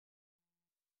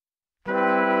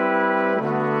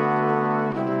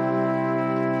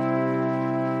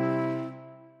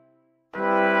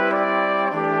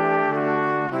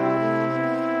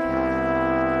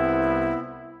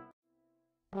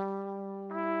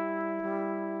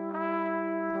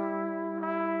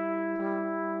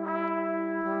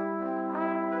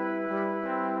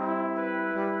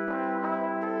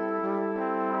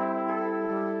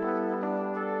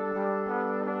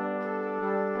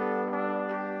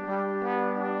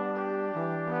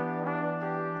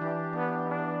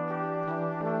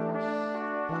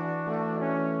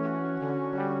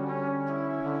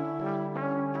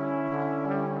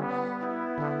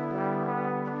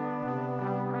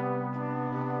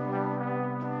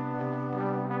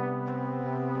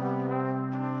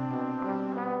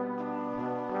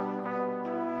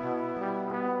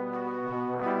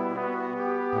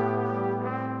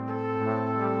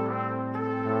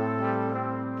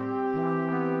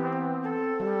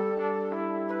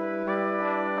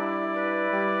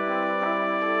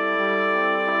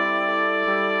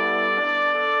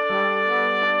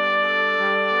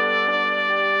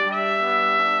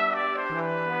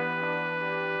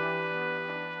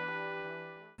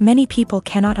Many people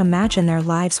cannot imagine their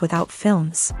lives without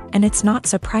films, and it's not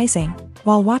surprising.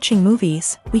 While watching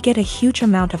movies, we get a huge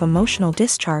amount of emotional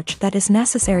discharge that is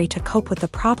necessary to cope with the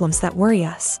problems that worry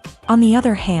us. On the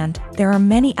other hand, there are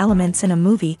many elements in a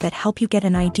movie that help you get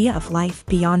an idea of life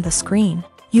beyond the screen.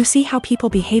 You see how people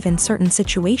behave in certain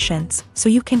situations, so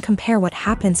you can compare what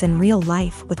happens in real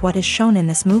life with what is shown in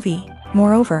this movie.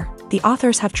 Moreover, the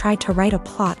authors have tried to write a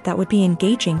plot that would be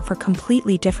engaging for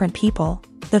completely different people.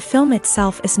 The film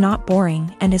itself is not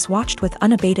boring and is watched with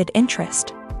unabated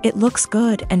interest. It looks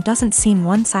good and doesn't seem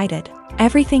one-sided.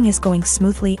 Everything is going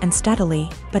smoothly and steadily,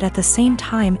 but at the same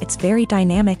time it's very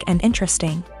dynamic and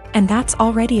interesting. And that's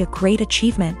already a great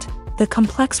achievement. The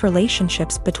complex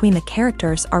relationships between the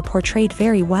characters are portrayed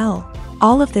very well.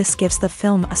 All of this gives the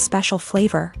film a special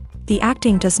flavor. The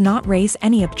acting does not raise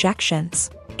any objections.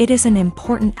 It is an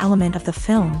important element of the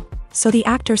film, so the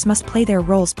actors must play their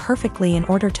roles perfectly in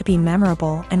order to be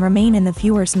memorable and remain in the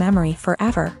viewer's memory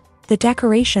forever. The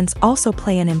decorations also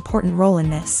play an important role in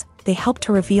this. They help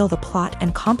to reveal the plot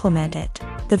and complement it.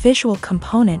 The visual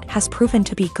component has proven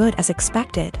to be good as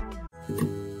expected.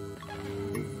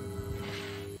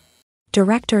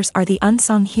 Directors are the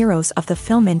unsung heroes of the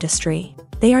film industry.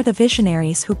 They are the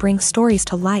visionaries who bring stories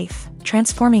to life,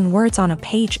 transforming words on a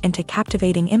page into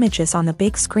captivating images on the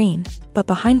big screen. But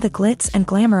behind the glitz and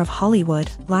glamour of Hollywood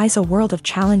lies a world of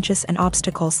challenges and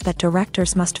obstacles that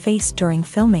directors must face during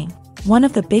filming. One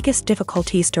of the biggest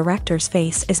difficulties directors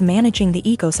face is managing the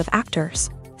egos of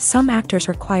actors. Some actors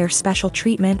require special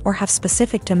treatment or have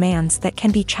specific demands that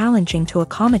can be challenging to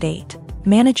accommodate.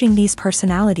 Managing these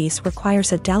personalities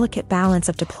requires a delicate balance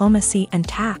of diplomacy and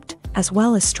tact, as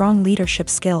well as strong leadership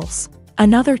skills.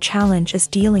 Another challenge is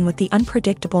dealing with the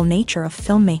unpredictable nature of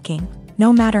filmmaking.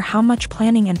 No matter how much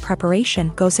planning and preparation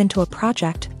goes into a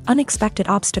project, unexpected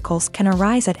obstacles can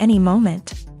arise at any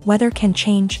moment. Weather can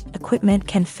change, equipment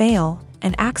can fail,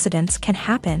 and accidents can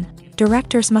happen.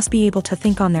 Directors must be able to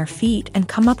think on their feet and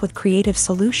come up with creative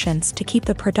solutions to keep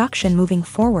the production moving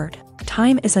forward.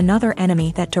 Time is another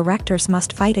enemy that directors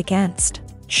must fight against.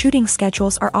 Shooting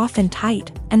schedules are often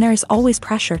tight, and there is always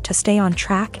pressure to stay on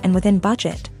track and within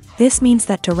budget. This means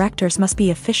that directors must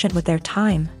be efficient with their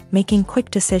time, making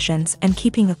quick decisions and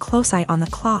keeping a close eye on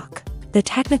the clock. The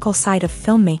technical side of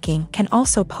filmmaking can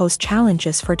also pose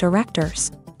challenges for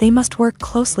directors. They must work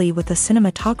closely with the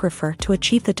cinematographer to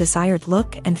achieve the desired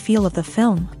look and feel of the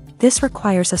film. This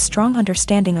requires a strong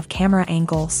understanding of camera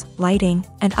angles, lighting,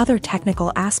 and other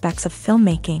technical aspects of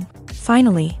filmmaking.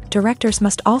 Finally, directors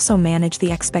must also manage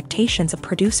the expectations of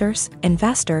producers,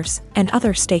 investors, and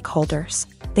other stakeholders.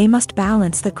 They must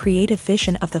balance the creative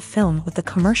vision of the film with the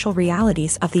commercial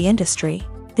realities of the industry.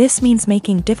 This means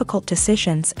making difficult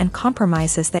decisions and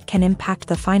compromises that can impact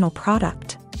the final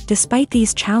product. Despite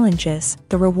these challenges,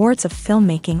 the rewards of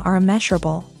filmmaking are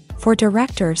immeasurable. For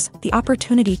directors, the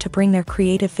opportunity to bring their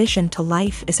creative vision to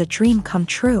life is a dream come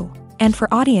true. And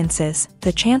for audiences,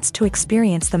 the chance to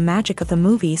experience the magic of the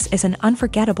movies is an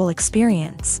unforgettable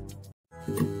experience.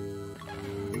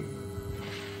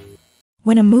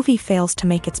 When a movie fails to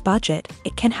make its budget,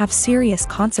 it can have serious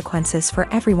consequences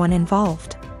for everyone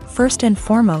involved. First and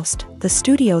foremost, the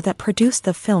studio that produced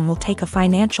the film will take a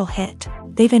financial hit.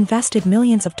 They've invested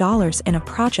millions of dollars in a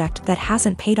project that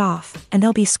hasn't paid off, and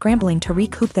they'll be scrambling to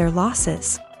recoup their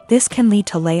losses. This can lead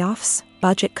to layoffs,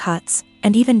 budget cuts,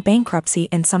 and even bankruptcy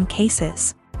in some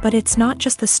cases. But it's not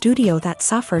just the studio that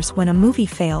suffers when a movie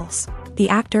fails. The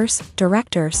actors,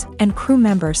 directors, and crew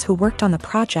members who worked on the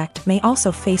project may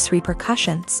also face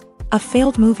repercussions. A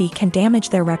failed movie can damage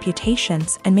their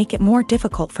reputations and make it more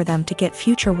difficult for them to get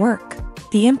future work.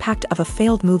 The impact of a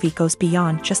failed movie goes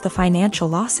beyond just the financial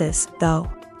losses, though.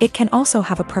 It can also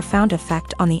have a profound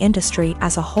effect on the industry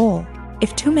as a whole.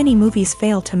 If too many movies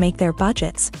fail to make their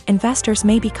budgets, investors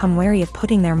may become wary of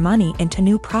putting their money into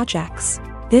new projects.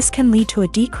 This can lead to a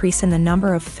decrease in the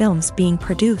number of films being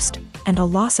produced, and a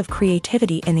loss of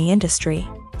creativity in the industry.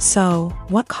 So,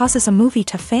 what causes a movie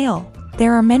to fail?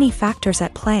 There are many factors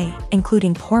at play,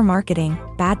 including poor marketing,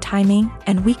 bad timing,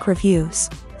 and weak reviews.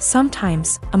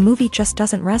 Sometimes, a movie just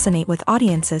doesn't resonate with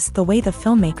audiences the way the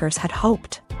filmmakers had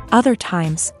hoped. Other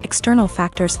times, external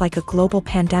factors like a global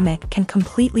pandemic can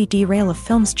completely derail a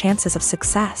film's chances of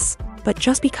success. But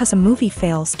just because a movie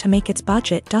fails to make its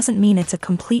budget doesn't mean it's a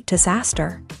complete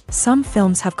disaster. Some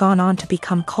films have gone on to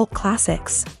become cult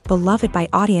classics, beloved by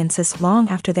audiences long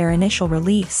after their initial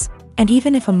release. And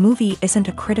even if a movie isn't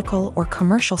a critical or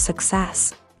commercial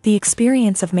success, the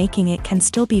experience of making it can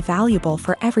still be valuable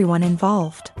for everyone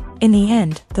involved. In the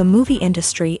end, the movie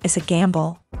industry is a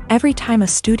gamble. Every time a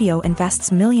studio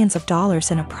invests millions of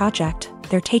dollars in a project,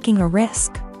 they're taking a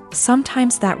risk.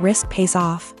 Sometimes that risk pays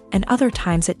off, and other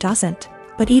times it doesn't.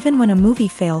 But even when a movie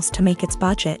fails to make its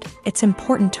budget, it's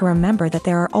important to remember that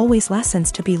there are always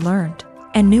lessons to be learned,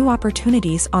 and new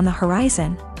opportunities on the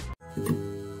horizon.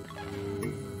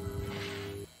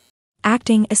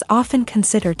 Acting is often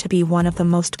considered to be one of the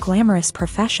most glamorous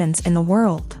professions in the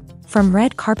world. From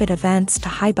red carpet events to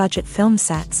high-budget film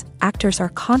sets, actors are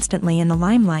constantly in the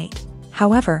limelight.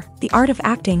 However, the art of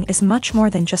acting is much more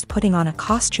than just putting on a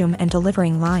costume and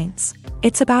delivering lines.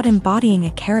 It's about embodying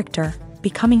a character,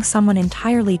 becoming someone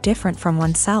entirely different from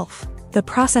oneself. The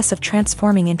process of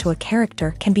transforming into a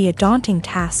character can be a daunting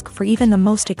task for even the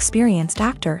most experienced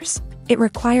actors. It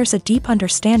requires a deep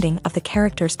understanding of the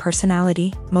character's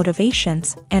personality,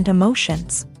 motivations, and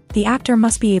emotions. The actor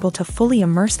must be able to fully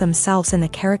immerse themselves in the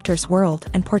character's world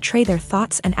and portray their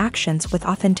thoughts and actions with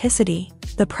authenticity.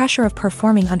 The pressure of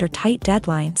performing under tight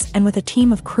deadlines and with a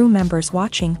team of crew members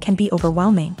watching can be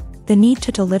overwhelming. The need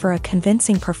to deliver a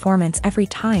convincing performance every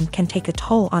time can take a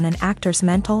toll on an actor's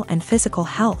mental and physical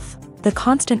health. The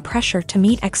constant pressure to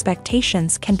meet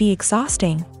expectations can be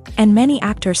exhausting, and many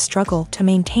actors struggle to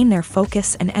maintain their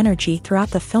focus and energy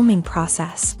throughout the filming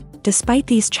process. Despite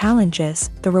these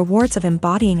challenges, the rewards of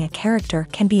embodying a character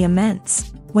can be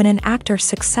immense. When an actor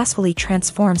successfully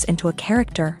transforms into a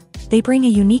character, they bring a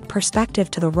unique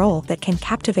perspective to the role that can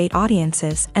captivate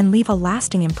audiences and leave a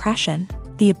lasting impression.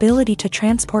 The ability to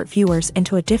transport viewers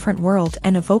into a different world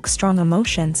and evoke strong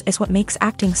emotions is what makes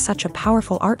acting such a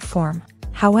powerful art form.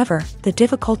 However, the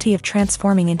difficulty of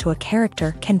transforming into a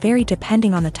character can vary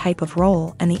depending on the type of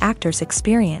role and the actor's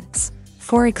experience.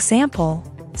 For example,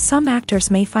 some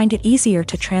actors may find it easier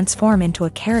to transform into a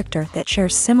character that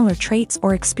shares similar traits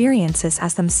or experiences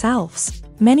as themselves.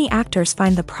 Many actors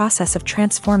find the process of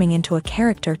transforming into a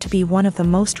character to be one of the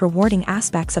most rewarding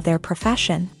aspects of their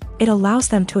profession. It allows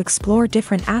them to explore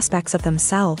different aspects of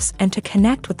themselves and to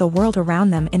connect with the world around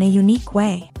them in a unique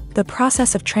way. The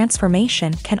process of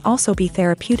transformation can also be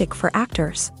therapeutic for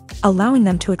actors, allowing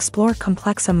them to explore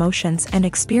complex emotions and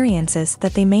experiences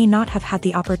that they may not have had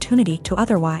the opportunity to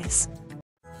otherwise.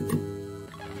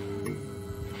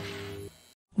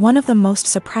 One of the most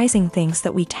surprising things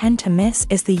that we tend to miss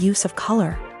is the use of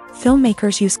color.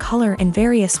 Filmmakers use color in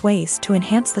various ways to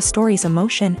enhance the story's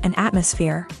emotion and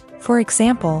atmosphere. For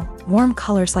example, warm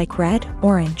colors like red,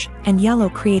 orange, and yellow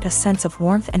create a sense of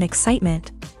warmth and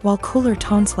excitement, while cooler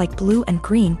tones like blue and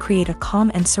green create a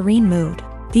calm and serene mood.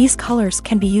 These colors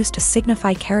can be used to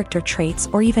signify character traits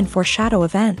or even foreshadow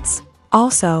events.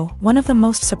 Also, one of the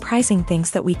most surprising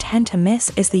things that we tend to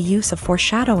miss is the use of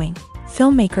foreshadowing.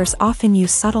 Filmmakers often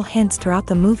use subtle hints throughout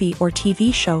the movie or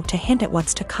TV show to hint at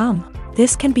what's to come.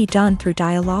 This can be done through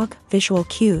dialogue, visual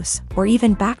cues, or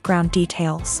even background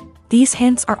details. These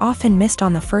hints are often missed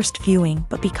on the first viewing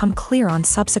but become clear on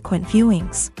subsequent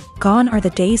viewings. Gone are the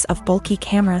days of bulky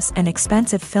cameras and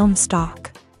expensive film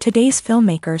stock. Today's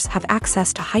filmmakers have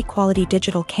access to high-quality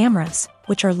digital cameras,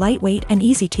 which are lightweight and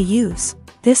easy to use.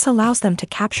 This allows them to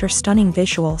capture stunning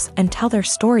visuals and tell their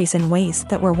stories in ways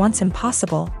that were once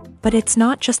impossible. But it's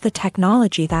not just the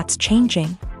technology that's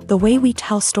changing. The way we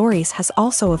tell stories has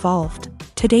also evolved.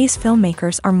 Today's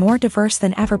filmmakers are more diverse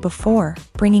than ever before,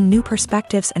 bringing new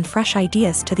perspectives and fresh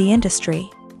ideas to the industry.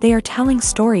 They are telling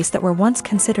stories that were once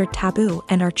considered taboo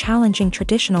and are challenging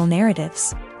traditional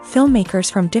narratives.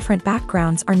 Filmmakers from different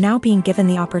backgrounds are now being given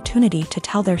the opportunity to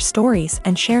tell their stories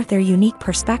and share their unique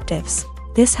perspectives.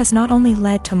 This has not only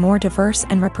led to more diverse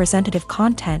and representative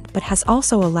content but has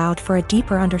also allowed for a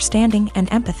deeper understanding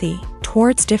and empathy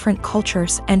towards different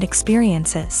cultures and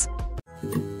experiences.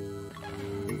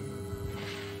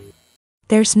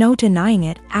 There's no denying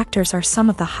it, actors are some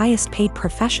of the highest paid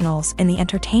professionals in the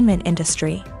entertainment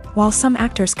industry. While some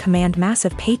actors command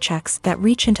massive paychecks that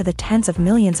reach into the tens of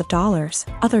millions of dollars,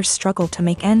 others struggle to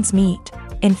make ends meet.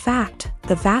 In fact,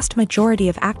 the vast majority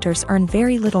of actors earn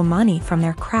very little money from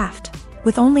their craft,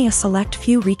 with only a select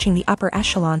few reaching the upper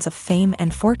echelons of fame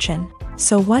and fortune.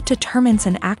 So what determines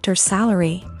an actor's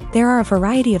salary? There are a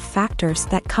variety of factors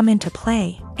that come into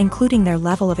play, including their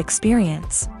level of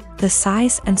experience, the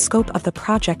size and scope of the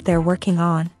project they're working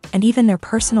on, and even their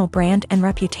personal brand and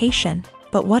reputation.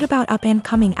 But what about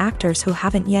up-and-coming actors who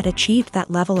haven't yet achieved that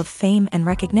level of fame and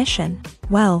recognition?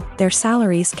 Well, their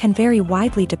salaries can vary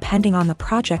widely depending on the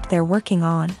project they're working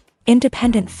on.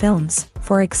 Independent films,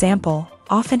 for example,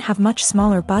 often have much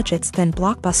smaller budgets than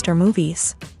blockbuster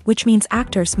movies, which means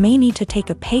actors may need to take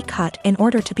a pay cut in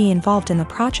order to be involved in the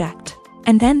project.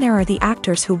 And then there are the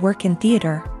actors who work in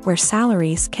theater, where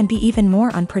salaries can be even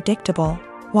more unpredictable.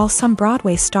 While some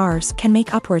Broadway stars can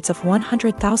make upwards of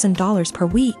 $100,000 per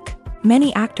week,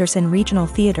 many actors in regional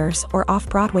theaters or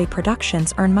off-Broadway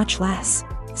productions earn much less,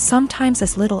 sometimes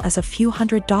as little as a few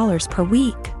 $100s per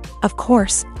week. Of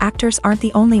course, actors aren't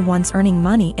the only ones earning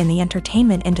money in the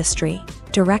entertainment industry.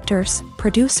 Directors,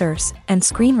 producers, and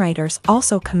screenwriters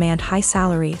also command high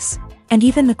salaries. And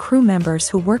even the crew members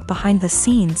who work behind the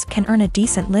scenes can earn a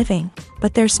decent living.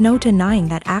 But there's no denying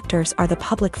that actors are the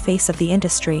public face of the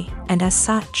industry, and as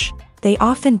such, they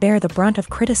often bear the brunt of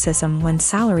criticism when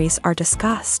salaries are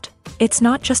discussed. It's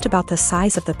not just about the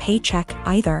size of the paycheck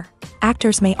either.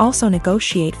 Actors may also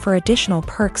negotiate for additional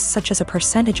perks such as a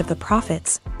percentage of the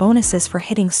profits, bonuses for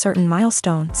hitting certain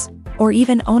milestones, or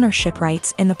even ownership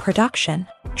rights in the production.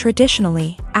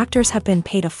 Traditionally, actors have been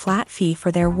paid a flat fee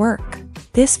for their work.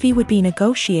 This fee would be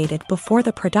negotiated before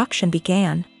the production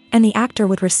began, and the actor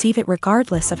would receive it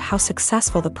regardless of how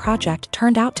successful the project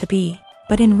turned out to be.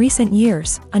 But in recent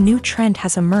years, a new trend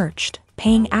has emerged,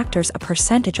 paying actors a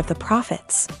percentage of the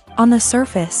profits. On the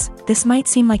surface, this might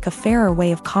seem like a fairer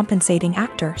way of compensating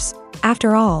actors.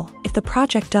 After all, if the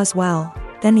project does well,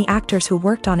 then the actors who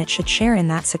worked on it should share in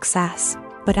that success.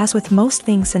 But as with most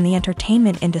things in the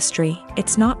entertainment industry,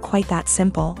 it's not quite that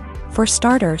simple. For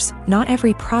starters, not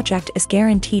every project is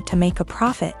guaranteed to make a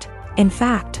profit. In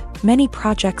fact, many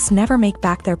projects never make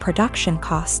back their production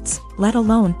costs, let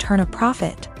alone turn a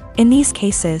profit. In these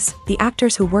cases, the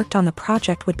actors who worked on the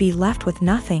project would be left with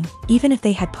nothing, even if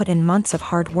they had put in months of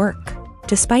hard work.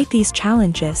 Despite these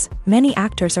challenges, many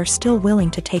actors are still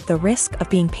willing to take the risk of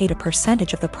being paid a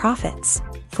percentage of the profits.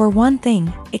 For one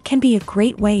thing, it can be a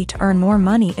great way to earn more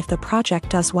money if the project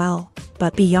does well.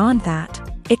 But beyond that,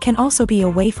 it can also be a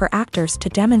way for actors to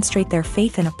demonstrate their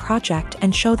faith in a project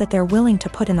and show that they're willing to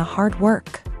put in the hard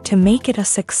work to make it a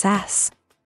success.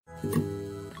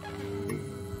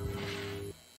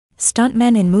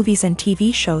 Stuntmen in movies and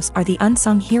TV shows are the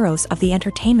unsung heroes of the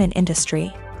entertainment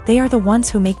industry. They are the ones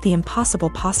who make the impossible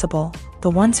possible,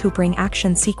 the ones who bring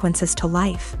action sequences to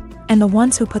life, and the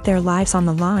ones who put their lives on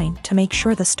the line to make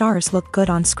sure the stars look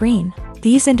good on screen.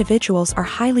 These individuals are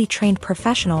highly trained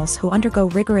professionals who undergo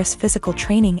rigorous physical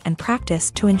training and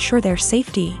practice to ensure their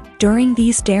safety during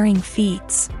these daring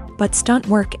feats. But stunt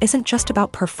work isn't just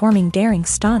about performing daring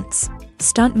stunts.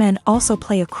 Stuntmen also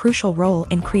play a crucial role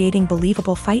in creating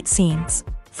believable fight scenes.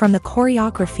 From the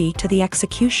choreography to the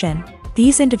execution,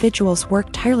 these individuals work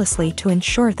tirelessly to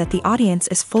ensure that the audience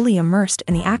is fully immersed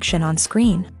in the action on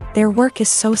screen. Their work is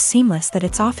so seamless that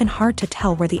it's often hard to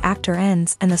tell where the actor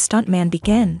ends and the stuntman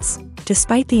begins.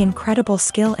 Despite the incredible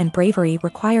skill and bravery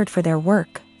required for their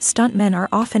work, stuntmen are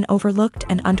often overlooked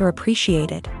and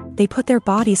underappreciated. They put their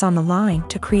bodies on the line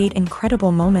to create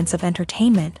incredible moments of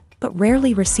entertainment, but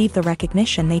rarely receive the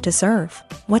recognition they deserve.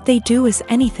 What they do is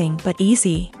anything but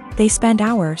easy. They spend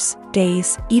hours,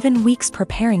 days, even weeks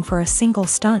preparing for a single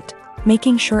stunt,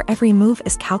 making sure every move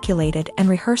is calculated and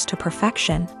rehearsed to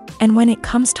perfection. And when it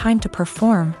comes time to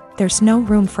perform, there's no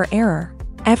room for error.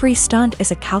 Every stunt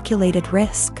is a calculated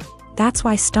risk. That's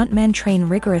why stuntmen train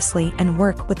rigorously and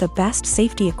work with the best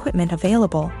safety equipment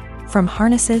available, from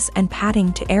harnesses and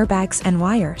padding to airbags and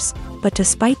wires. But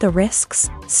despite the risks,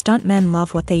 stuntmen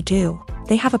love what they do.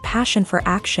 They have a passion for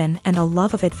action and a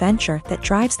love of adventure that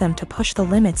drives them to push the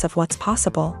limits of what's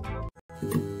possible.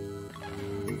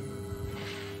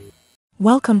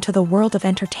 Welcome to the world of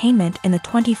entertainment in the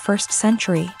 21st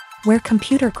century, where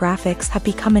computer graphics have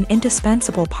become an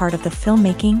indispensable part of the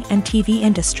filmmaking and TV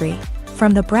industry.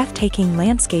 From the breathtaking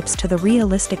landscapes to the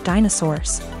realistic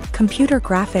dinosaurs, computer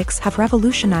graphics have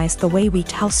revolutionized the way we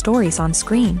tell stories on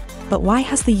screen. But why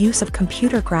has the use of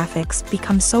computer graphics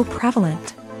become so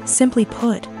prevalent? Simply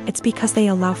put, it's because they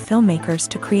allow filmmakers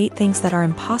to create things that are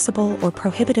impossible or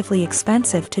prohibitively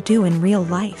expensive to do in real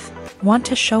life. Want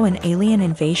to show an alien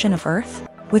invasion of Earth?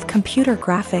 With computer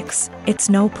graphics, it's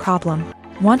no problem.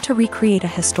 Want to recreate a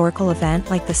historical event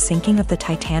like the sinking of the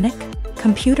Titanic?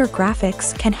 Computer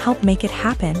graphics can help make it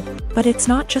happen. But it's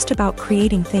not just about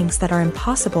creating things that are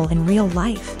impossible in real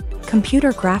life.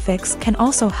 Computer graphics can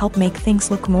also help make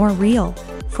things look more real.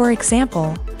 For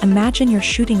example, imagine you're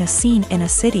shooting a scene in a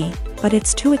city, but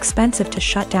it's too expensive to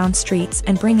shut down streets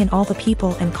and bring in all the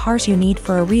people and cars you need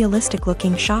for a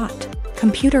realistic-looking shot.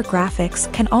 Computer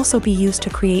graphics can also be used to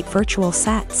create virtual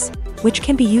sets, which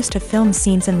can be used to film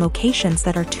scenes in locations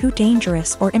that are too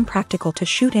dangerous or impractical to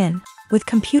shoot in. With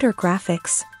computer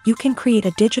graphics, you can create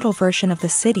a digital version of the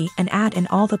city and add in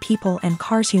all the people and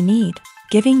cars you need,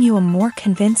 giving you a more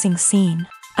convincing scene.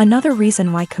 Another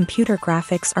reason why computer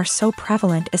graphics are so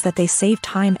prevalent is that they save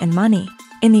time and money.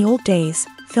 In the old days,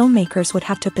 filmmakers would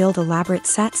have to build elaborate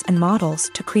sets and models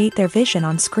to create their vision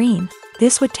on screen.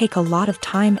 This would take a lot of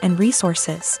time and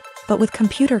resources. But with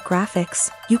computer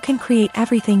graphics, you can create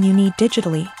everything you need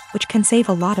digitally, which can save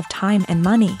a lot of time and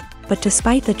money. But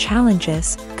despite the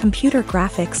challenges, computer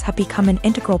graphics have become an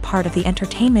integral part of the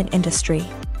entertainment industry.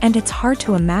 and it's hard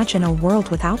to imagine a world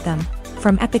without them.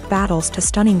 From epic battles to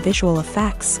stunning visual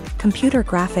effects, computer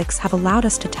graphics have allowed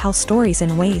us to tell stories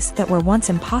in ways that were once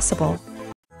impossible.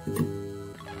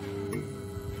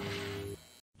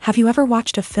 Have you ever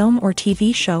watched a film or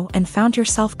TV show and found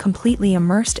yourself completely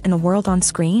immersed in the world on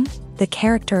screen? The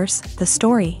characters, the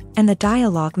story, and the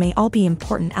dialogue may all be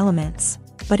important elements,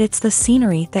 but it's the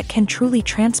scenery that can truly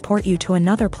transport you to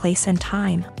another place and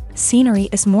time. Scenery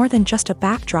is more than just a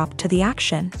backdrop to the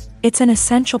action. It's an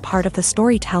essential part of the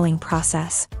storytelling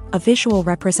process, a visual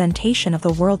representation of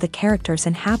the world the characters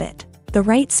inhabit. The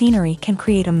right scenery can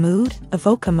create a mood,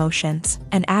 evoke emotions,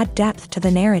 and add depth to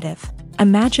the narrative.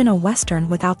 Imagine a Western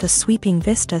without the sweeping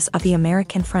vistas of the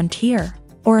American frontier,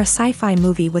 or a sci-fi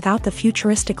movie without the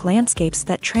futuristic landscapes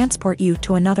that transport you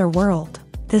to another world.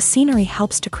 The scenery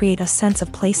helps to create a sense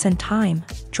of place and time,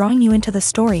 drawing you into the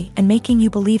story and making you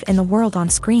believe in the world on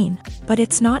screen. But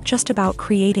it's not just about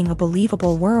creating a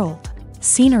believable world.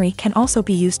 Scenery can also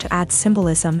be used to add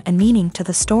symbolism and meaning to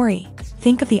the story.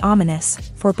 Think of the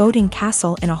ominous, foreboding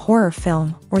castle in a horror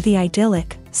film, or the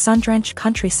idyllic, sun-drenched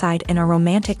countryside in a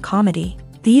romantic comedy.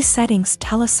 These settings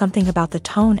tell us something about the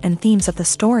tone and themes of the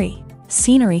story.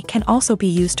 Scenery can also be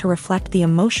used to reflect the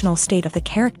emotional state of the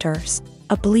characters.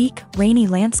 A bleak, rainy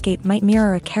landscape might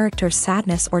mirror a character's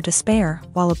sadness or despair,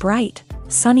 while a bright,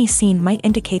 sunny scene might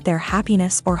indicate their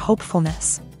happiness or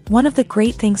hopefulness. One of the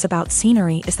great things about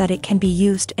scenery is that it can be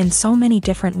used in so many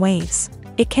different ways.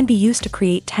 It can be used to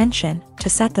create tension, to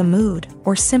set the mood,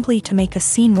 or simply to make a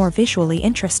scene more visually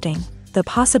interesting. The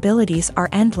possibilities are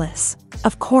endless.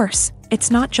 Of course,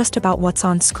 it's not just about what's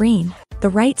on screen. The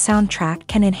right soundtrack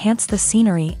can enhance the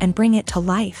scenery and bring it to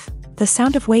life. The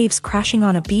sound of waves crashing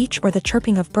on a beach or the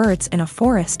chirping of birds in a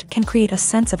forest can create a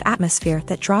sense of atmosphere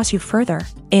that draws you further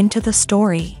into the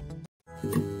story.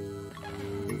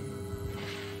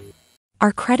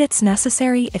 Are credits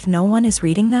necessary if no one is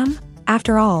reading them?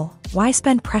 After all, why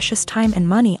spend precious time and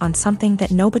money on something that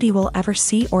nobody will ever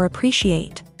see or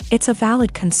appreciate? It's a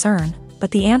valid concern, but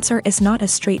the answer is not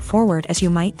as straightforward as you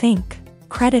might think.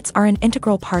 Credits are an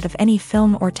integral part of any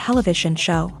film or television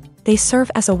show. They serve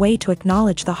as a way to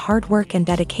acknowledge the hard work and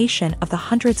dedication of the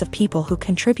hundreds of people who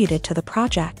contributed to the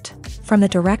project. From the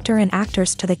director and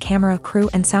actors to the camera crew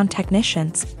and sound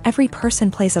technicians, every person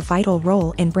plays a vital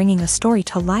role in bringing a story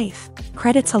to life.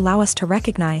 Credits allow us to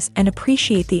recognize and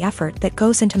appreciate the effort that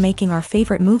goes into making our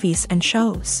favorite movies and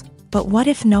shows. But what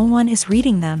if no one is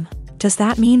reading them? Does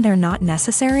that mean they're not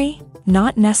necessary?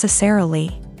 Not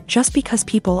necessarily. Just because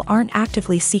people aren't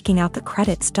actively seeking out the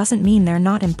credits doesn't mean they're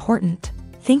not important.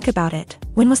 Think about it.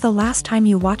 When was the last time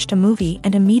you watched a movie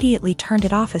and immediately turned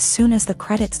it off as soon as the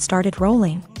credits started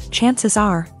rolling? Chances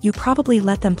are, you probably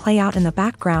let them play out in the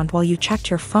background while you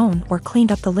checked your phone or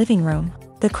cleaned up the living room.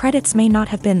 The credits may not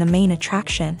have been the main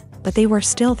attraction, but they were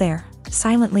still there,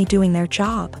 silently doing their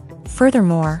job.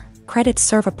 Furthermore, credits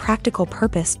serve a practical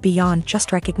purpose beyond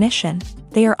just recognition.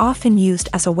 They are often used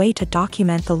as a way to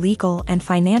document the legal and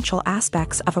financial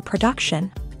aspects of a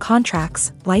production.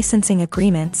 Contracts, licensing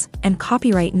agreements, and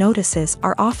copyright notices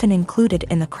are often included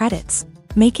in the credits,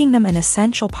 making them an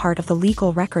essential part of the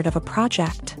legal record of a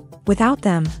project. Without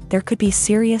them, there could be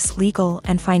serious legal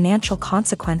and financial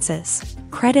consequences.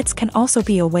 Credits can also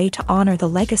be a way to honor the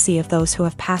legacy of those who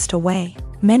have passed away.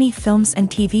 Many films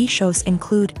and TV shows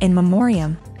include in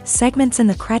memoriam segments in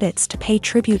the credits to pay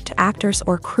tribute to actors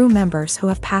or crew members who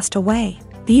have passed away.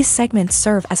 These segments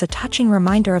serve as a touching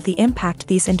reminder of the impact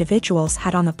these individuals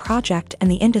had on the project and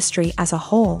the industry as a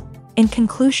whole. In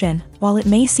conclusion, while it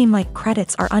may seem like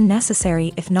credits are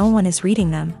unnecessary if no one is reading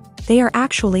them, they are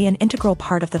actually an integral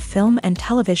part of the film and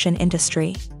television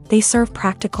industry. They serve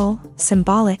practical,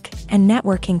 symbolic, and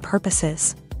networking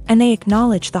purposes, and they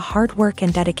acknowledge the hard work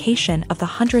and dedication of the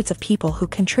hundreds of people who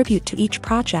contribute to each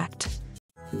project.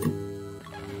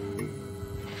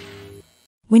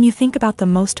 When you think about the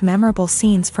most memorable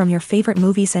scenes from your favorite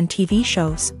movies and TV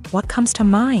shows, what comes to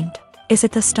mind? Is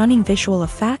it the stunning visual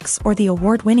effects or the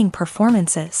award-winning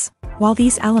performances? While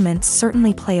these elements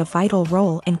certainly play a vital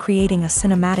role in creating a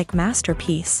cinematic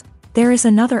masterpiece, there is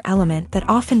another element that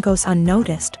often goes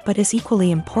unnoticed but is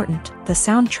equally important: the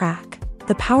soundtrack.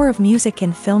 The power of music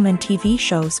in film and TV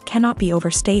shows cannot be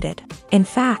overstated. In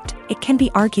fact, it can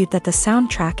be argued that the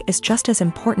soundtrack is just as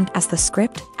important as the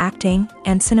script, acting,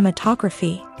 and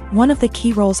cinematography. One of the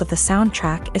key roles of the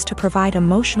soundtrack is to provide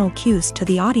emotional cues to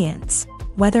the audience.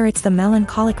 Whether it's the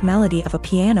melancholic melody of a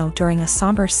piano during a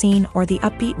somber scene or the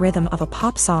upbeat rhythm of a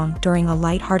pop song during a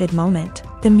lighthearted moment,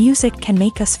 the music can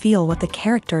make us feel what the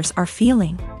characters are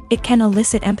feeling. It can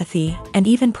elicit empathy and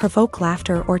even provoke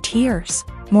laughter or tears.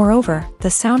 Moreover, the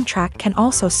soundtrack can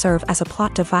also serve as a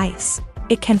plot device.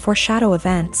 It can foreshadow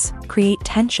events, create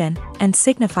tension, and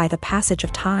signify the passage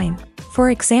of time. For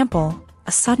example,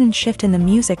 a sudden shift in the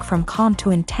music from calm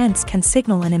to intense can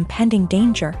signal an impending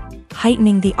danger,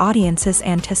 heightening the audience's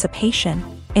anticipation.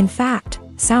 In fact,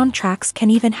 soundtracks can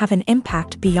even have an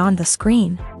impact beyond the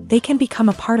screen. They can become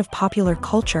a part of popular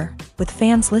culture, with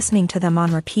fans listening to them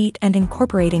on repeat and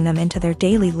incorporating them into their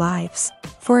daily lives.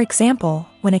 For example,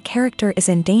 when a character is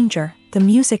in danger, the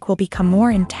music will become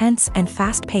more intense and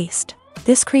fast-paced.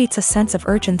 This creates a sense of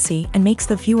urgency and makes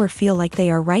the viewer feel like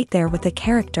they are right there with the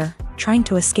character, trying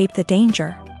to escape the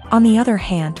danger. On the other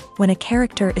hand, when a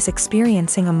character is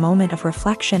experiencing a moment of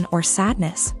reflection or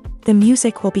sadness, the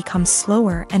music will become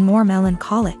slower and more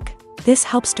melancholic. This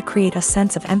helps to create a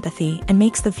sense of empathy and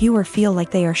makes the viewer feel like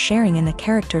they are sharing in the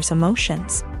character's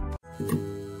emotions.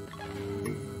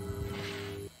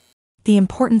 The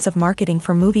importance of marketing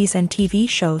for movies and TV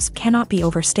shows cannot be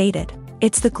overstated.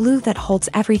 It's the glue that holds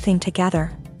everything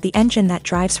together, the engine that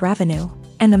drives revenue,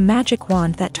 and the magic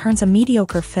wand that turns a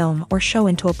mediocre film or show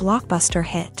into a blockbuster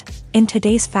hit. In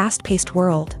today's fast-paced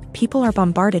world, people are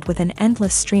bombarded with an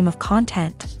endless stream of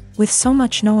content. With so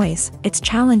much noise, it's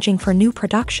challenging for new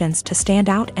productions to stand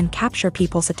out and capture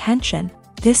people's attention.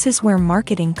 This is where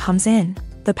marketing comes in.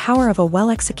 The power of a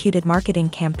well-executed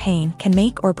marketing campaign can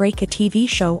make or break a TV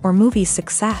show or movie's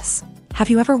success. Have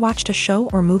you ever watched a show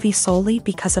or movie solely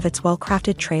because of its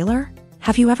well-crafted trailer?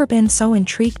 Have you ever been so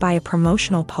intrigued by a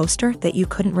promotional poster that you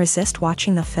couldn't resist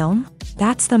watching the film?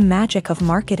 That's the magic of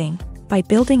marketing. By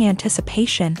building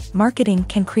anticipation, marketing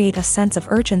can create a sense of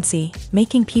urgency,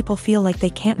 making people feel like they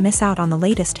can't miss out on the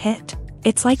latest hit.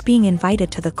 It's like being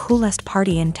invited to the coolest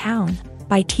party in town.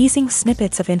 By teasing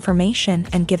snippets of information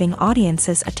and giving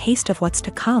audiences a taste of what's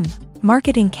to come,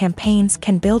 marketing campaigns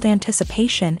can build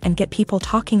anticipation and get people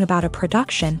talking about a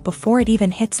production before it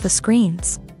even hits the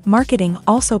screens. Marketing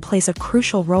also plays a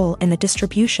crucial role in the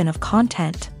distribution of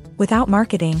content. Without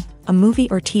marketing, a movie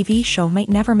or TV show might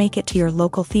never make it to your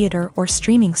local theater or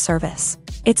streaming service.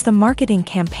 It's the marketing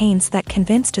campaigns that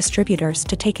convince distributors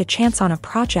to take a chance on a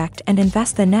project and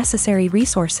invest the necessary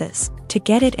resources to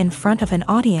get it in front of an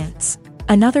audience.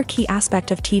 Another key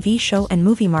aspect of TV show and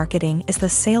movie marketing is the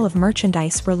sale of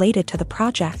merchandise related to the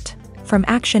project. From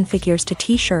action figures to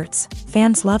t-shirts,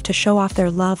 fans love to show off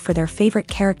their love for their favorite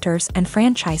characters and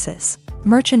franchises.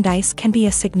 Merchandise can be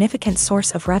a significant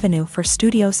source of revenue for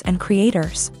studios and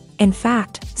creators. In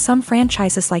fact, some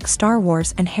franchises like Star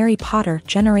Wars and Harry Potter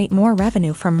generate more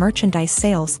revenue from merchandise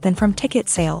sales than from ticket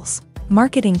sales.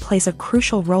 Marketing plays a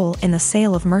crucial role in the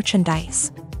sale of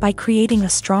merchandise. By creating a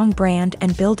strong brand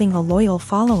and building a loyal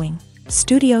following,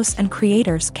 studios and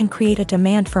creators can create a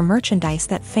demand for merchandise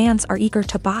that fans are eager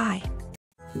to buy.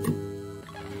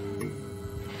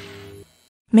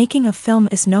 Making a film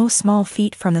is no small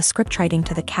feat. From the scriptwriting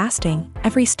to the casting,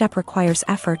 every step requires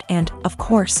effort and, of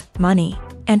course, money.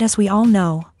 And as we all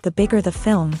know, the bigger the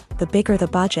film, the bigger the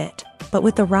budget. But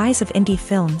with the rise of indie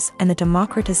films and the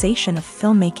democratization of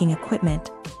filmmaking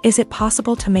equipment, is it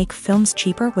possible to make films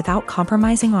cheaper without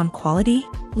compromising on quality?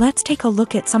 Let's take a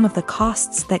look at some of the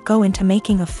costs that go into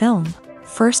making a film.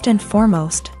 First and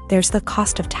foremost, there's the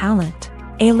cost of talent.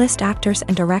 A-list actors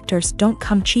and directors don't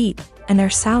come cheap, and their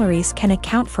salaries can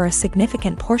account for a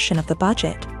significant portion of the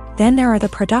budget. Then there are the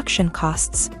production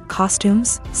costs,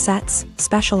 costumes, sets,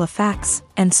 special effects,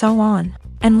 and so on.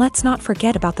 And let's not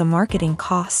forget about the marketing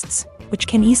costs, which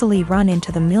can easily run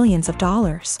into the millions of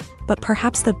dollars. But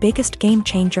perhaps the biggest game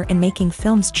changer in making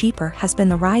films cheaper has been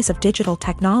the rise of digital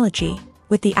technology.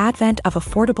 With the advent of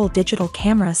affordable digital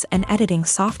cameras and editing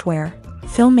software,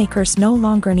 filmmakers no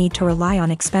longer need to rely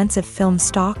on expensive film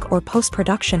stock or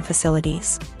post-production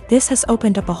facilities. This has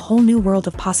opened up a whole new world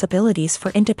of possibilities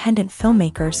for independent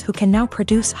filmmakers who can now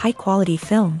produce high-quality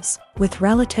films with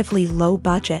relatively low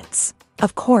budgets.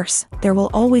 Of course, there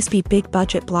will always be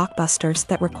big-budget blockbusters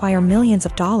that require millions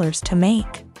of dollars to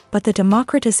make. But the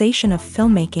democratization of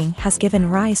filmmaking has given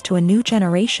rise to a new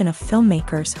generation of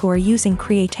filmmakers who are using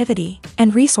creativity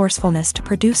and resourcefulness to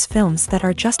produce films that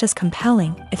are just as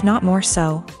compelling, if not more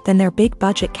so, than their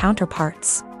big-budget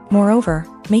counterparts. Moreover,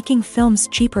 making films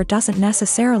cheaper doesn't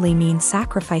necessarily mean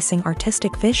sacrificing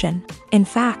artistic vision. In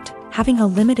fact, having a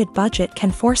limited budget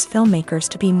can force filmmakers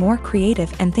to be more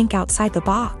creative and think outside the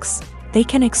box. They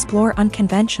can explore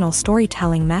unconventional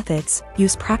storytelling methods,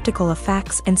 use practical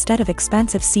effects instead of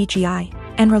expensive CGI,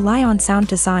 and rely on sound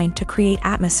design to create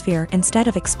atmosphere instead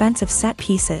of expensive set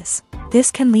pieces.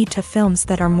 This can lead to films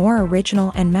that are more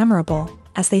original and memorable,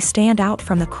 as they stand out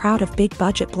from the crowd of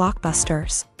big-budget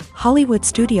blockbusters. Hollywood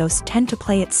studios tend to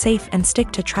play it safe and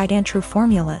stick to tried-and-true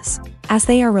formulas, as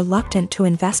they are reluctant to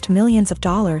invest millions of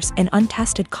dollars in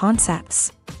untested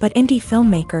concepts. But indie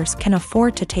filmmakers can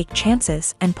afford to take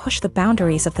chances and push the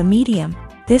boundaries of the medium.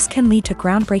 This can lead to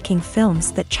groundbreaking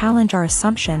films that challenge our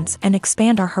assumptions and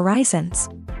expand our horizons.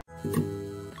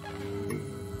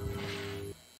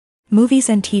 Movies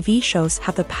and TV shows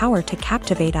have the power to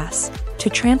captivate us, to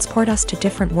transport us to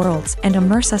different worlds and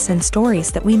immerse us in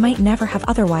stories that we might never have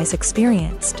otherwise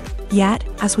experienced. Yet,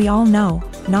 as we all know,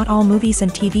 not all movies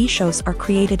and TV shows are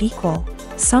created equal.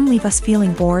 Some leave us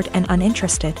feeling bored and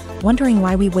uninterested, wondering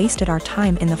why we wasted our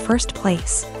time in the first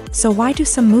place. So why do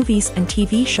some movies and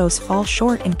TV shows fall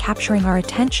short in capturing our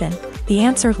attention? The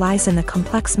answer lies in the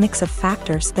complex mix of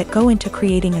factors that go into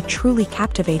creating a truly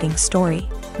captivating story.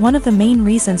 One of the main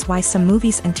reasons why some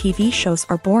movies and TV shows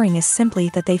are boring is simply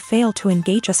that they fail to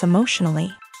engage us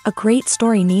emotionally. A great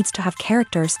story needs to have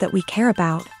characters that we care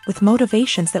about, with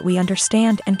motivations that we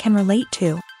understand and can relate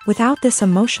to. Without this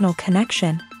emotional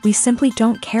connection, we simply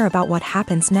don't care about what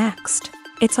happens next.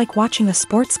 It's like watching a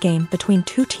sports game between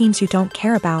two teams you don't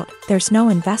care about. There's no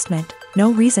investment,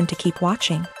 no reason to keep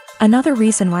watching. Another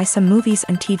reason why some movies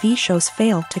and TV shows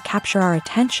fail to capture our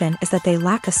attention is that they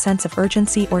lack a sense of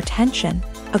urgency or tension.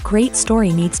 A great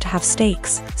story needs to have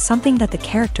stakes, something that the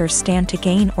characters stand to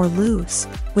gain or lose.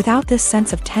 Without this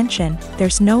sense of tension,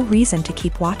 there's no reason to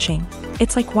keep watching.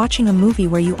 It's like watching a movie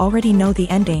where you already know the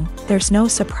ending. There's no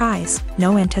surprise,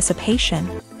 no anticipation.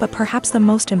 But perhaps the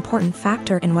most important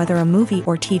factor in whether a movie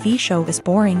or TV show is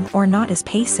boring or not is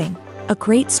pacing. A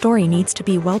great story needs to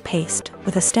be well-paced,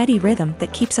 with a steady rhythm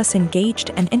that keeps us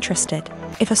engaged and interested.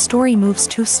 If a story moves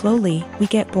too slowly, we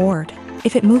get bored.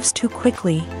 If it moves too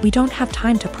quickly, we don't have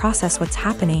time to process what's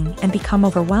happening and become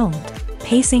overwhelmed.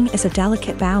 Pacing is a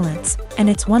delicate balance, and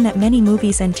it's one that many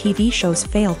movies and TV shows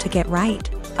fail to get right.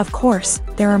 Of course,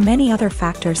 there are many other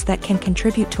factors that can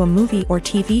contribute to a movie or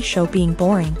TV show being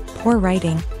boring: poor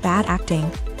writing, bad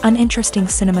acting, uninteresting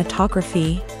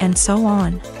cinematography, and so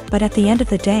on. But at the end of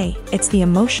the day, it's the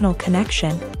emotional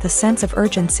connection, the sense of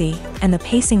urgency, and the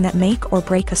pacing that make or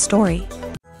break a story.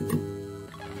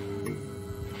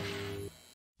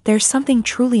 There's something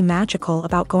truly magical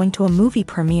about going to a movie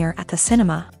premiere at the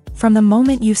cinema. From the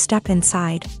moment you step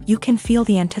inside, you can feel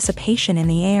the anticipation in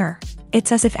the air.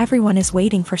 It's as if everyone is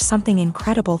waiting for something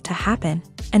incredible to happen,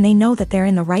 and they know that they're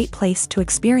in the right place to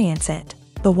experience it.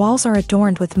 The walls are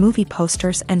adorned with movie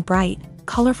posters and bright,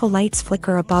 colorful lights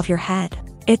flicker above your head.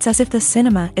 It's as if the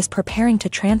cinema is preparing to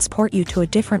transport you to a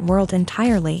different world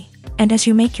entirely. And as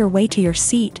you make your way to your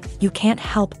seat, you can't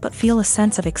help but feel a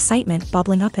sense of excitement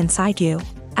bubbling up inside you.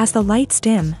 As the lights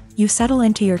dim, you settle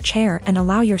into your chair and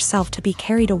allow yourself to be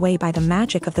carried away by the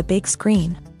magic of the big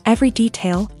screen. Every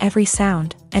detail, every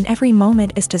sound, and every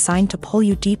moment is designed to pull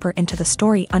you deeper into the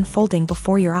story unfolding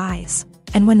before your eyes.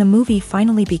 And when the movie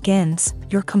finally begins,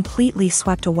 you're completely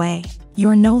swept away.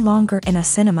 You're no longer in a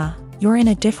cinema, you're in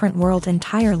a different world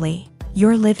entirely.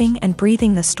 You're living and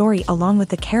breathing the story along with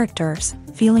the characters,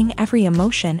 feeling every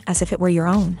emotion as if it were your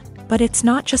own. But it's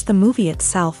not just the movie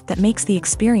itself that makes the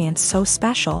experience so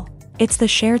special. It's the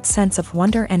shared sense of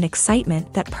wonder and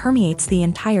excitement that permeates the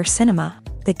entire cinema.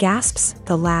 The gasps,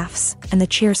 the laughs, and the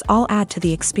cheers all add to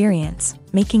the experience,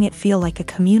 making it feel like a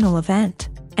communal event.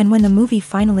 And when the movie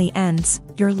finally ends,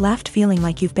 you're left feeling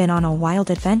like you've been on a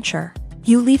wild adventure.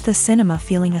 You leave the cinema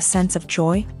feeling a sense of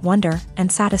joy, wonder,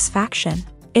 and satisfaction.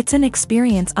 It's an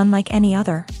experience unlike any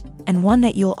other, and one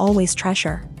that you'll always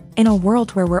treasure. In a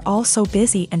world where we're all so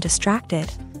busy and distracted,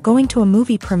 going to a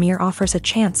movie premiere offers a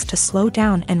chance to slow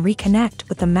down and reconnect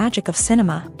with the magic of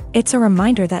cinema. It's a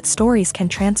reminder that stories can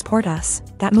transport us,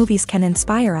 that movies can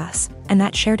inspire us, and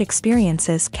that shared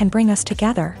experiences can bring us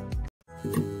together.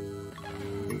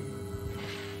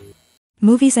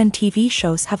 Movies and TV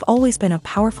shows have always been a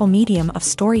powerful medium of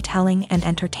storytelling and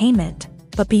entertainment,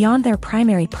 but beyond their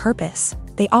primary purpose,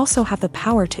 they also have the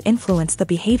power to influence the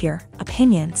behavior,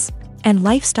 opinions, and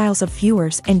lifestyles of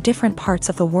viewers in different parts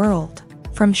of the world.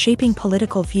 From shaping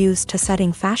political views to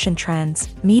setting fashion trends,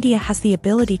 media has the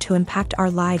ability to impact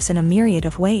our lives in a myriad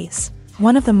of ways.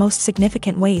 One of the most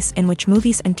significant ways in which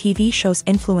movies and TV shows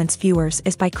influence viewers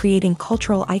is by creating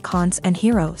cultural icons and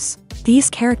heroes. These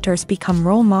characters become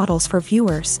role models for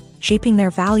viewers, shaping their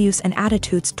values and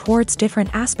attitudes towards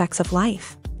different aspects of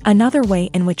life. Another way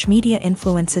in which media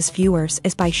influences viewers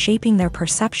is by shaping their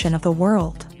perception of the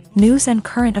world. News and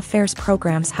current affairs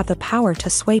programs have the power to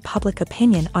sway public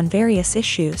opinion on various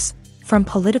issues, from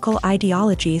political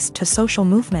ideologies to social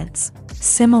movements.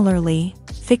 Similarly,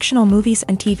 Fictional movies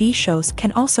and TV shows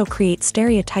can also create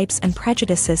stereotypes and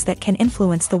prejudices that can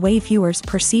influence the way viewers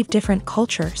perceive different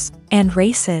cultures and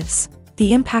races.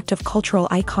 The impact of cultural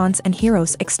icons and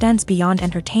heroes extends beyond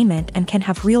entertainment and can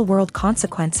have real-world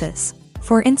consequences.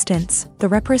 For instance, the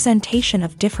representation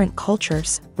of different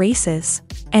cultures, races,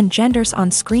 and genders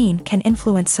on screen can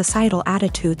influence societal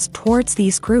attitudes towards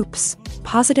these groups.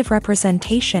 Positive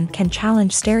representation can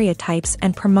challenge stereotypes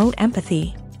and promote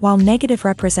empathy, while negative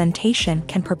representation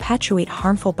can perpetuate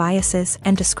harmful biases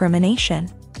and discrimination.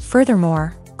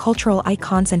 Furthermore, cultural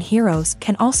icons and heroes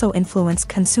can also influence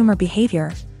consumer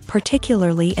behavior,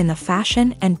 particularly in the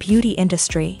fashion and beauty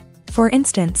industry. For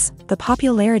instance, the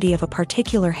popularity of a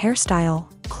particular hairstyle,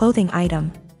 clothing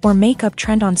item, or makeup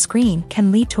trend on screen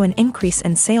can lead to an increase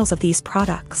in sales of these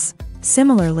products.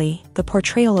 Similarly, the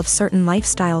portrayal of certain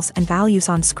lifestyles and values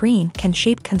on screen can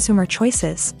shape consumer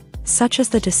choices, such as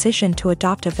the decision to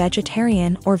adopt a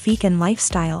vegetarian or vegan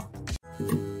lifestyle.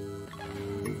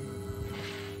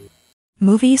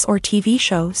 Movies or TV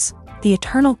shows? The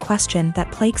eternal question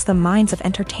that plagues the minds of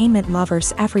entertainment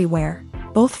lovers everywhere.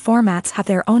 Both formats have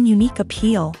their own unique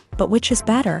appeal, but which is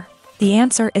better? The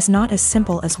answer is not as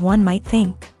simple as one might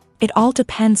think. It all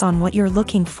depends on what you're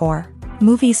looking for.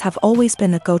 Movies have always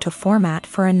been the go-to format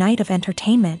for a night of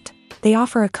entertainment. They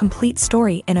offer a complete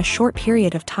story in a short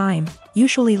period of time,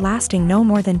 usually lasting no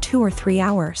more than 2 or 3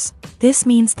 hours. This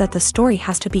means that the story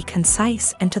has to be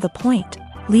concise and to the point,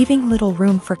 leaving little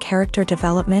room for character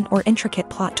development or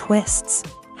intricate plot twists.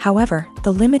 However,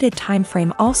 the limited time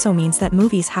frame also means that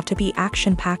movies have to be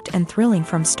action-packed and thrilling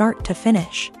from start to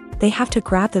finish. They have to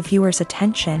grab the viewer's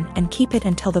attention and keep it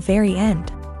until the very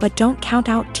end. But don't count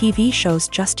out TV shows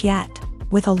just yet.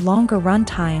 With a longer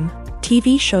runtime,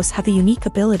 TV shows have the unique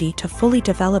ability to fully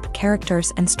develop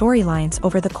characters and storylines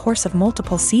over the course of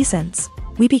multiple seasons.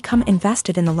 We become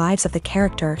invested in the lives of the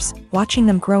characters, watching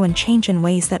them grow and change in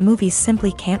ways that movies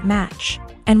simply can't match.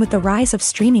 And with the rise of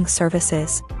streaming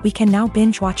services, we can now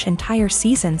binge-watch entire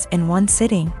seasons in one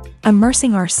sitting,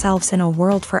 immersing ourselves in a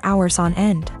world for hours on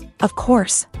end. Of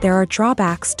course, there are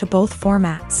drawbacks to both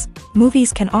formats.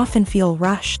 Movies can often feel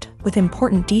rushed, with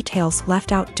important details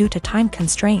left out due to time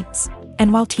constraints.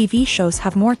 And while TV shows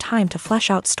have more time to flesh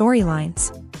out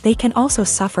storylines, they can also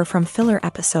suffer from filler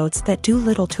episodes that do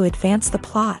little to advance the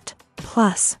plot.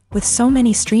 Plus, with so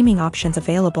many streaming options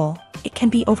available, it can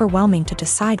be overwhelming to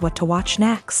decide what to watch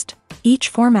next. Each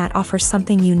format offers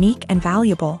something unique and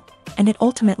valuable, and it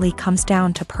ultimately comes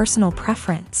down to personal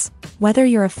preference. Whether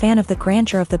you're a fan of the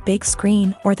grandeur of the big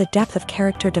screen or the depth of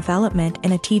character development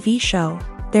in a TV show,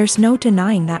 there's no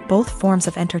denying that both forms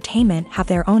of entertainment have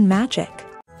their own magic.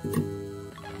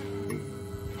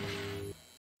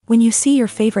 When you see your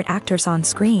favorite actors on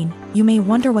screen, you may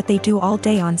wonder what they do all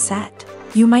day on set.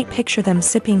 You might picture them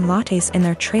sipping lattes in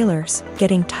their trailers,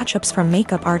 getting touch-ups from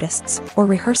makeup artists, or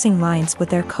rehearsing lines with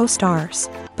their co-stars.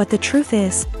 But the truth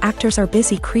is, actors are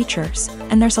busy creatures,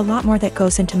 and there's a lot more that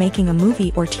goes into making a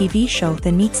movie or TV show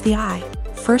than meets the eye.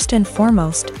 First and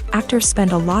foremost, actors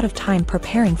spend a lot of time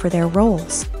preparing for their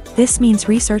roles. This means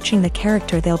researching the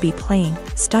character they'll be playing,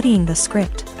 studying the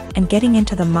script, and getting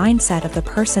into the mindset of the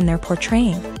person they're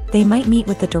portraying. They might meet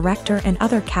with the director and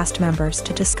other cast members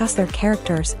to discuss their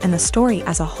characters and the story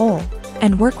as a whole,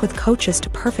 and work with coaches to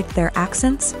perfect their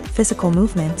accents, physical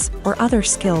movements, or other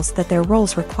skills that their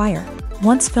roles require.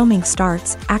 Once filming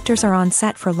starts, actors are on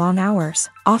set for long hours,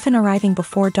 often arriving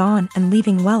before dawn and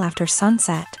leaving well after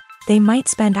sunset. They might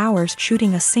spend hours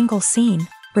shooting a single scene,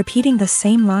 repeating the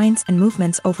same lines and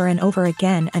movements over and over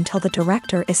again until the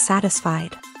director is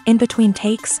satisfied. In between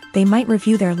takes, they might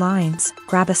review their lines,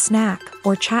 grab a snack,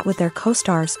 or chat with their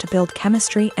co-stars to build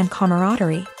chemistry and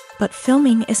camaraderie. But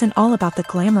filming isn't all about the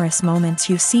glamorous moments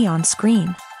you see on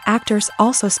screen. Actors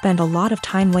also spend a lot of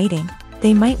time waiting.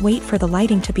 They might wait for the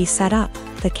lighting to be set up,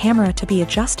 the camera to be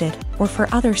adjusted, or for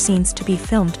other scenes to be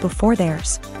filmed before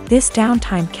theirs. This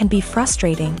downtime can be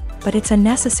frustrating, but it's a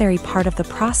necessary part of the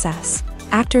process.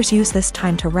 Actors use this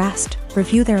time to rest,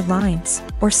 review their lines,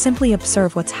 or simply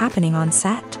observe what's happening on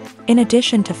set. In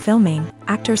addition to filming,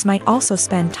 actors might also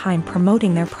spend time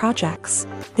promoting their projects.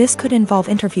 This could involve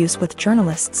interviews with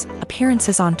journalists,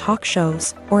 appearances on talk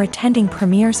shows, or attending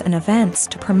premieres and events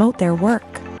to promote their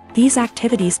work. These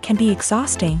activities can be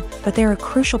exhausting, but they're a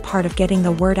crucial part of getting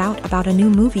the word out about a new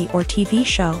movie or TV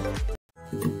show.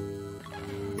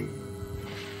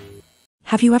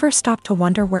 Have you ever stopped to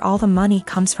wonder where all the money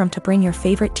comes from to bring your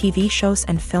favorite TV shows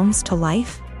and films to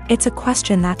life? It's a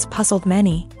question that's puzzled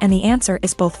many, and the answer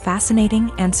is both fascinating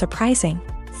and surprising.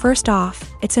 First off,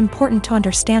 it's important to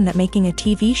understand that making a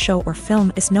TV show or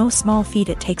film is no small feat.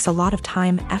 It takes a lot of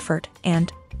time, effort, and,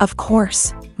 of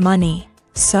course, money.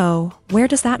 So, where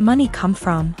does that money come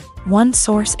from? One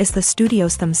source is the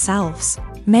studios themselves.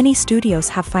 Many studios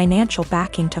have financial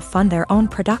backing to fund their own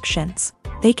productions.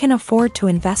 They can afford to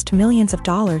invest millions of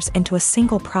dollars into a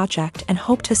single project and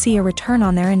hope to see a return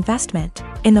on their investment,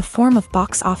 in the form of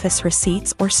box office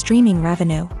receipts or streaming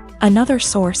revenue. Another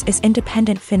source is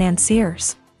independent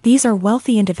financiers. These are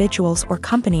wealthy individuals or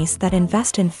companies that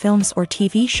invest in films or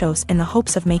TV shows in the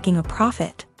hopes of making a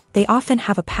profit. They often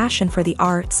have a passion for the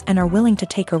arts and are willing to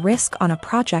take a risk on a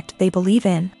project they believe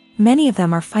in. Many of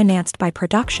them are financed by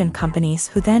production companies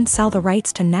who then sell the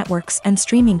rights to networks and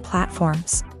streaming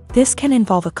platforms. This can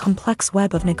involve a complex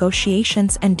web of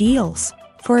negotiations and deals.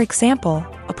 For example,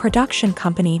 a production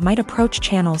company might approach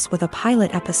channels with a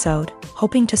pilot episode,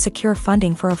 hoping to secure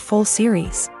funding for a full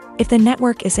series. If the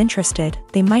network is interested,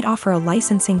 they might offer a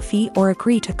licensing fee or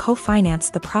agree to co-finance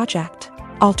the project.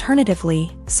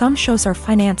 Alternatively, some shows are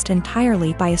financed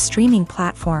entirely by a streaming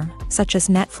platform, such as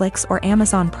Netflix or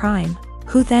Amazon Prime,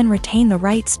 who then retain the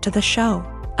rights to the show.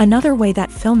 Another way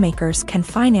that filmmakers can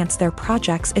finance their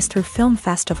projects is through film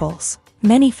festivals.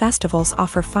 Many festivals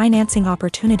offer financing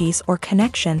opportunities or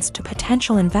connections to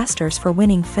potential investors for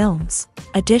winning films.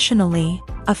 Additionally,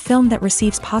 a film that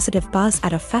receives positive buzz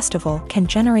at a festival can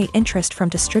generate interest from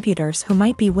distributors who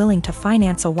might be willing to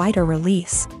finance a wider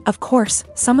release. Of course,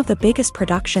 some of the biggest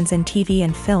productions in TV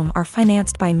and film are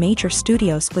financed by major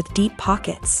studios with deep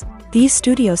pockets. These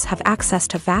studios have access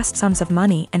to vast sums of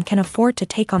money and can afford to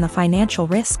take on the financial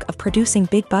risk of producing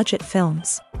big-budget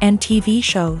films and TV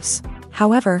shows.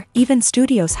 However, even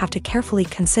studios have to carefully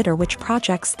consider which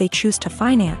projects they choose to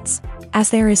finance, as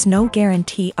there is no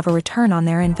guarantee of a return on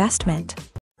their investment.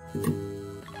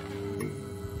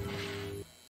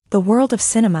 The world of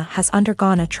cinema has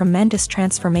undergone a tremendous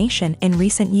transformation in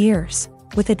recent years.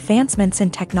 With advancements in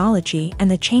technology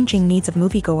and the changing needs of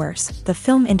moviegoers, the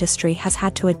film industry has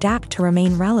had to adapt to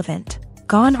remain relevant.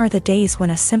 Gone are the days when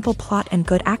a simple plot and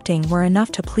good acting were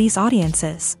enough to please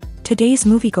audiences. Today's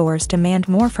moviegoers demand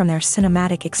more from their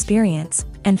cinematic experience,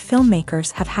 and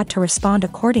filmmakers have had to respond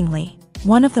accordingly.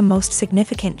 One of the most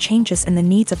significant changes in the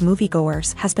needs of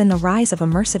moviegoers has been the rise of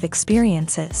immersive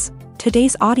experiences.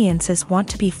 Today's audiences want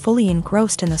to be fully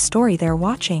engrossed in the story they're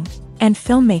watching, and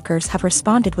filmmakers have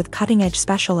responded with cutting-edge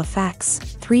special effects,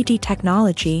 3D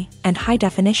technology, and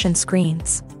high-definition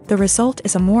screens. The result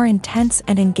is a more intense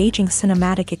and engaging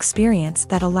cinematic experience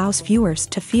that allows viewers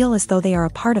to feel as though they are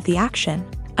a part of the action.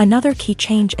 Another key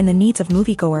change in the needs of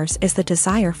moviegoers is the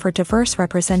desire for diverse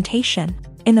representation.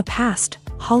 In the past,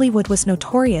 Hollywood was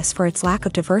notorious for its lack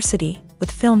of diversity,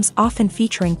 with films often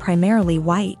featuring primarily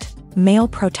white, male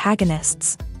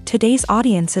protagonists. Today's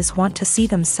audiences want to see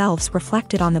themselves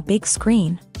reflected on the big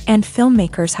screen, and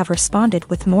filmmakers have responded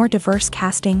with more diverse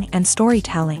casting and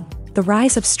storytelling. The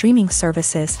rise of streaming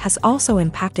services has also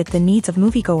impacted the needs of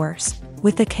moviegoers.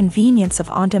 With the convenience of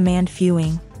on-demand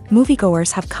viewing,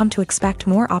 moviegoers have come to expect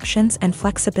more options and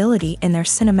flexibility in their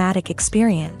cinematic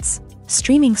experience.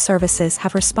 Streaming services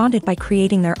have responded by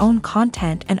creating their own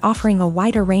content and offering a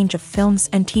wider range of films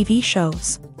and TV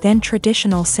shows than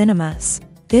traditional cinemas.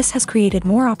 This has created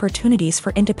more opportunities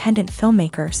for independent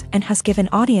filmmakers and has given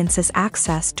audiences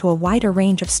access to a wider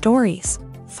range of stories.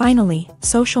 Finally,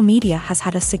 social media has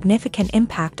had a significant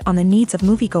impact on the needs of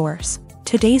moviegoers.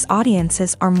 Today's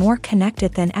audiences are more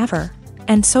connected than ever,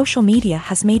 and social media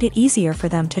has made it easier for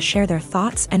them to share their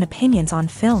thoughts and opinions on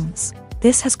films.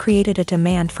 This has created a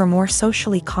demand for more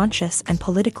socially conscious and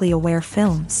politically aware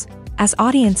films. As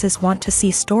audiences want to see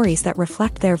stories that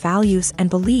reflect their values and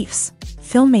beliefs,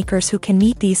 filmmakers who can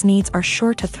meet these needs are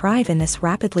sure to thrive in this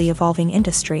rapidly evolving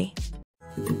industry.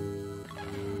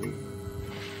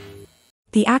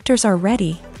 The actors are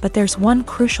ready, but there's one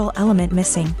crucial element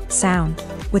missing: sound.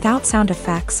 Without sound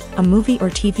effects, a movie or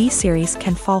TV series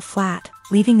can fall flat,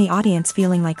 leaving the audience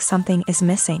feeling like something is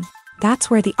missing. That's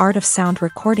where the art of sound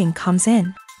recording comes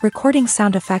in. Recording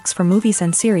sound effects for movies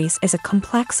and series is a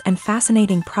complex and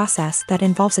fascinating process that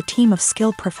involves a team of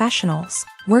skilled professionals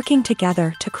working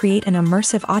together to create an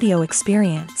immersive audio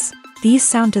experience. These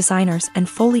sound designers and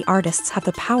Foley artists have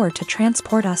the power to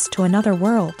transport us to another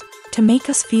world, to make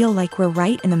us feel like we're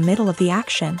right in the middle of the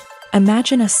action.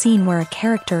 Imagine a scene where a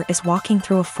character is walking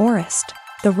through a forest.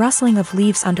 The rustling of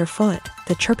leaves underfoot,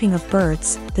 the chirping of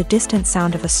birds, the distant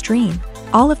sound of a stream.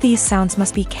 All of these sounds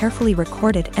must be carefully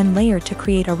recorded and layered to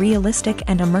create a realistic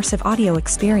and immersive audio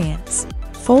experience.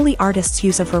 Foley artists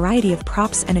use a variety of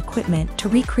props and equipment to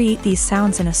recreate these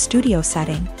sounds in a studio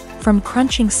setting, from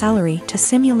crunching celery to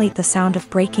simulate the sound of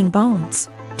breaking bones,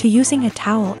 to using a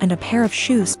towel and a pair of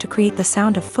shoes to create the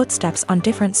sound of footsteps on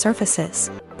different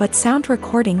surfaces. But sound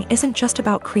recording isn't just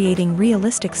about creating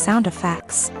realistic sound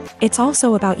effects. It's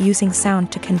also about using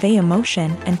sound to convey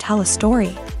emotion and tell a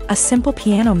story. A simple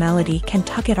piano melody can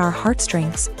tug at our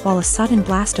heartstrings, while a sudden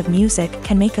blast of music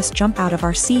can make us jump out of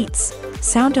our seats.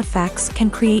 Sound effects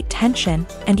can create tension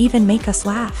and even make us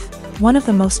laugh. One of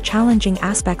the most challenging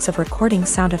aspects of recording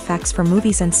sound effects for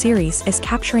movies and series is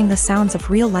capturing the sounds of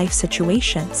real-life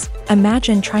situations.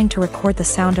 Imagine trying to record the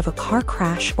sound of a car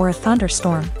crash or a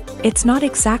thunderstorm. It's not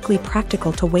exactly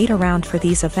practical to wait around for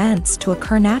these events to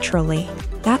occur naturally.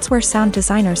 That's where sound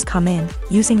designers come in,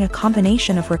 using a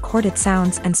combination of recorded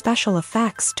sounds and special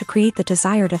effects to create the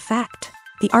desired effect.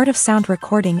 The art of sound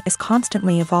recording is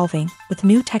constantly evolving, with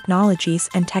new technologies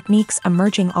and techniques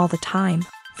emerging all the time.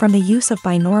 From the use of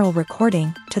binaural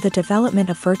recording to the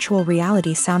development of virtual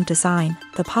reality sound design,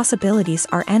 the possibilities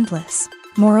are endless.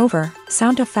 Moreover,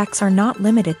 sound effects are not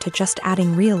limited to just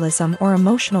adding realism or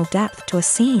emotional depth to a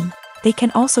scene. They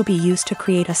can also be used to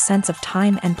create a sense of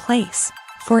time and place.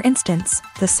 For instance,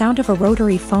 the sound of a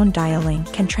rotary phone dialing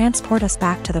can transport us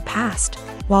back to the past,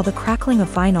 while the crackling of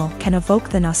vinyl can evoke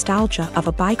the nostalgia of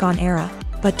a bygone era.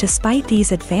 But despite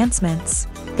these advancements,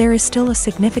 there is still a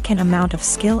significant amount of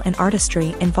skill and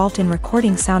artistry involved in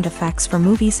recording sound effects for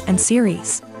movies and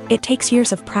series. It takes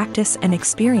years of practice and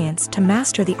experience to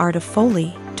master the art of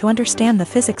Foley, to understand the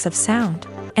physics of sound,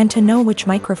 and to know which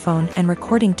microphone and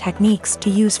recording techniques to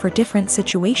use for different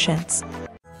situations.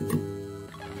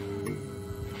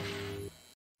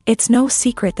 It's no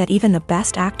secret that even the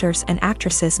best actors and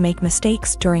actresses make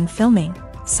mistakes during filming.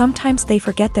 Sometimes they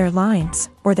forget their lines,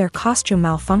 or their costume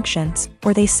malfunctions,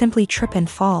 or they simply trip and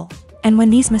fall. And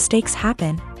when these mistakes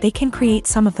happen, they can create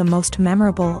some of the most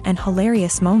memorable and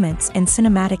hilarious moments in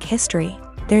cinematic history.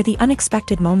 They're the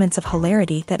unexpected moments of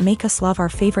hilarity that make us love our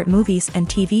favorite movies and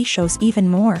TV shows even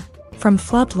more. From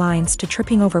flubbed lines to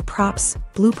tripping over props,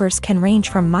 bloopers can range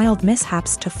from mild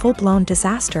mishaps to full-blown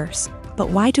disasters.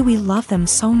 But why do we love them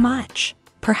so much?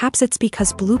 Perhaps it's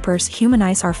because bloopers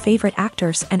humanize our favorite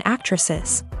actors and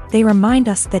actresses. They remind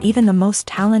us that even the most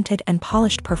talented and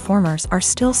polished performers are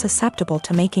still susceptible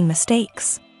to making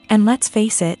mistakes. And let's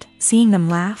face it, seeing them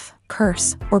laugh,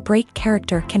 curse, or break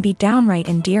character can be downright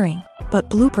endearing.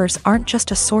 But bloopers aren't just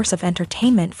a source of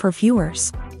entertainment for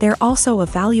viewers. They're also a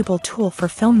valuable tool for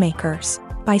filmmakers.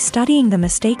 By studying the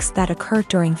mistakes that occur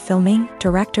during filming,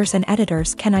 directors and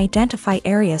editors can identify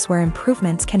areas where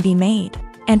improvements can be made.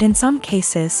 And in some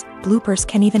cases, bloopers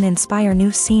can even inspire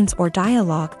new scenes or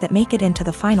dialogue that make it into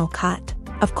the final cut.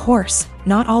 Of course,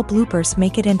 not all bloopers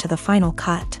make it into the final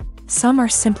cut. Some are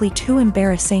simply too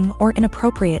embarrassing or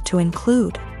inappropriate to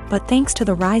include. But thanks to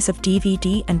the rise of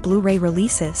DVD and Blu-ray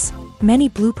releases, many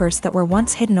bloopers that were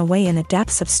once hidden away in the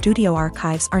depths of studio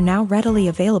archives are now readily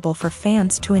available for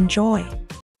fans to enjoy.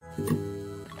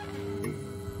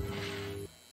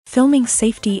 Filming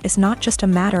safety is not just a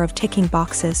matter of ticking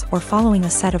boxes or following a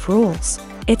set of rules.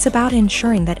 It's about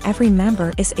ensuring that every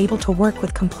member is able to work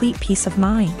with complete peace of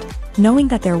mind, knowing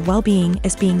that their well-being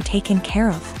is being taken care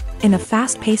of. In a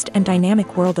fast-paced and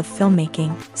dynamic world of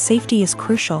filmmaking, safety is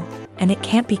crucial, and it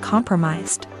can't be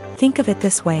compromised. Think of it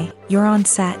this way: you're on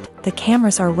set, the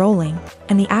cameras are rolling,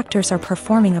 and the actors are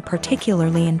performing a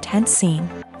particularly intense scene.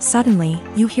 Suddenly,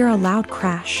 you hear a loud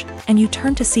crash, and you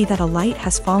turn to see that a light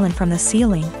has fallen from the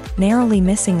ceiling, narrowly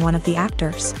missing one of the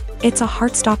actors. It's a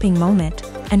heart-stopping moment,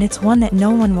 and it's one that no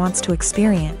one wants to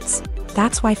experience.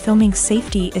 That's why filming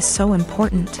safety is so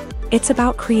important. It's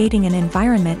about creating an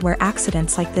environment where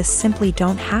accidents like this simply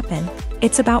don't happen.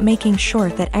 It's about making sure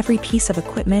that every piece of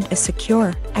equipment is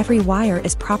secure, every wire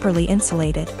is properly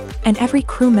insulated, and every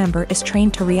crew member is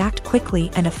trained to react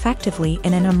quickly and effectively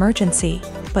in an emergency.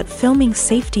 But filming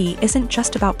safety isn't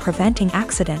just about preventing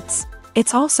accidents.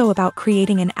 It's also about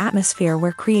creating an atmosphere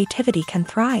where creativity can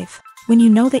thrive. When you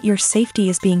know that your safety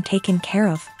is being taken care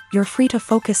of, you're free to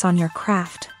focus on your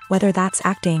craft, whether that's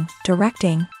acting,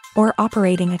 directing, or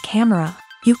operating a camera.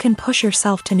 You can push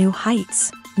yourself to new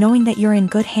heights, knowing that you're in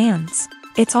good hands.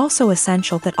 It's also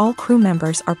essential that all crew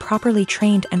members are properly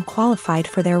trained and qualified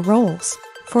for their roles.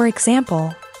 For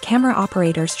example, camera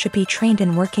operators should be trained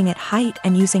in working at height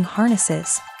and using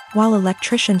harnesses, while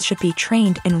electricians should be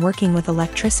trained in working with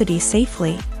electricity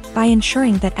safely. By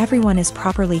ensuring that everyone is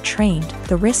properly trained,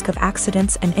 the risk of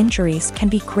accidents and injuries can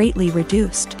be greatly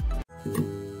reduced.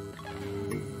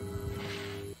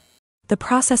 The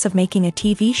process of making a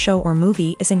TV show or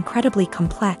movie is incredibly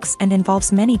complex and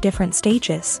involves many different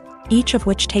stages, each of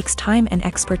which takes time and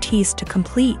expertise to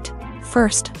complete.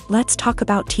 First, let's talk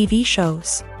about TV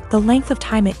shows. The length of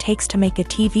time it takes to make a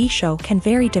TV show can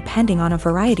vary depending on a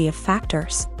variety of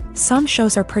factors. Some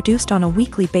shows are produced on a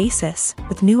weekly basis,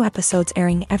 with new episodes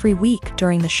airing every week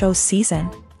during the show's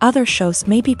season. Other shows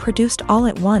may be produced all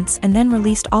at once and then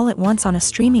released all at once on a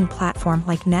streaming platform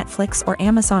like Netflix or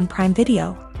Amazon Prime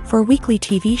Video. For weekly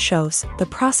TV shows, the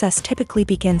process typically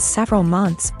begins several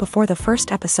months before the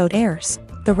first episode airs.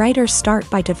 The writers start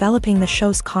by developing the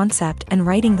show's concept and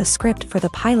writing the script for the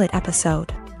pilot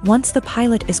episode. Once the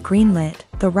pilot is greenlit,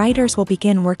 the writers will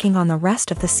begin working on the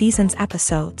rest of the season's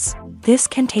episodes. This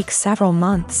can take several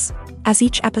months, as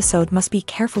each episode must be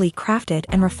carefully crafted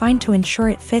and refined to ensure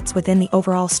it fits within the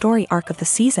overall story arc of the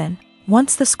season.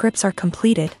 Once the scripts are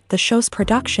completed, the show's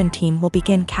production team will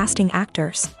begin casting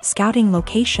actors, scouting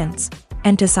locations,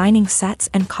 and designing sets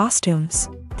and costumes.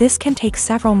 This can take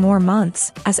several more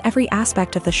months, as every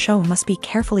aspect of the show must be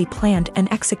carefully planned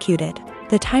and executed.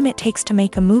 The time it takes to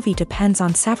make a movie depends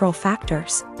on several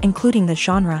factors, including the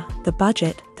genre, the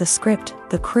budget, the script,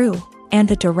 the crew, and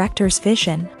the director's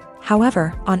vision.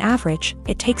 However, on average,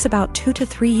 it takes about 2 to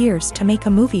 3 years to make a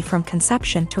movie from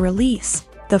conception to release.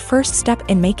 The first step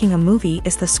in making a movie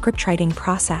is the scriptwriting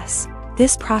process.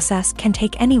 This process can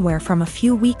take anywhere from a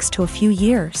few weeks to a few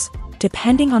years,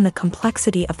 depending on the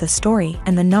complexity of the story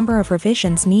and the number of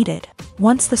revisions needed.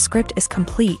 Once the script is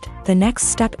complete, the next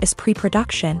step is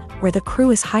pre-production, where the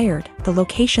crew is hired, the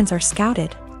locations are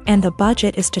scouted, and the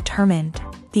budget is determined.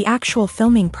 The actual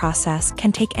filming process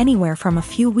can take anywhere from a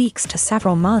few weeks to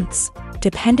several months,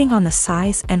 depending on the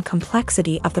size and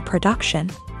complexity of the production.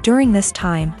 During this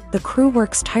time, the crew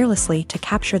works tirelessly to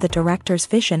capture the director's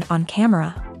vision on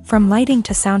camera. From lighting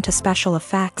to sound to special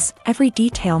effects, every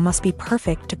detail must be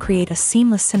perfect to create a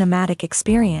seamless cinematic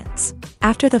experience.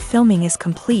 After the filming is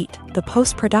complete, the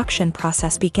post-production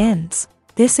process begins.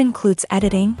 This includes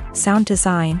editing, sound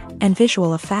design, and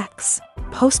visual effects.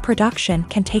 Post-production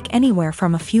can take anywhere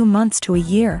from a few months to a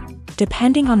year,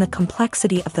 depending on the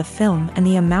complexity of the film and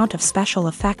the amount of special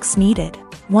effects needed.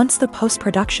 Once the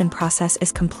post-production process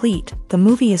is complete, the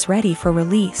movie is ready for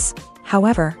release.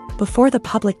 However, before the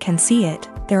public can see it,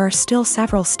 there are still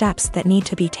several steps that need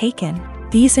to be taken.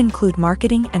 These include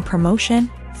marketing and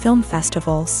promotion, film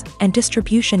festivals, and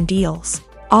distribution deals.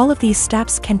 All of these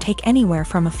steps can take anywhere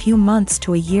from a few months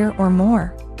to a year or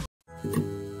more.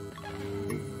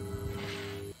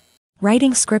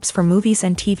 Writing scripts for movies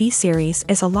and TV series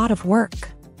is a lot of work.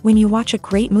 When you watch a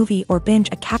great movie or binge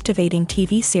a captivating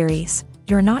TV series,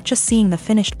 you're not just seeing the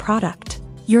finished product.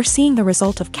 You're seeing the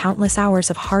result of countless hours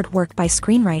of hard work by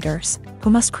screenwriters, who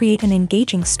must create an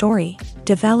engaging story,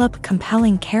 develop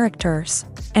compelling characters,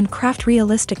 and craft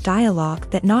realistic dialogue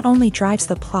that not only drives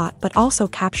the plot but also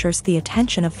captures the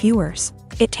attention of viewers.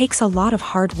 It takes a lot of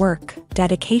hard work,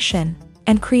 dedication,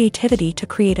 and creativity to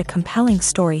create a compelling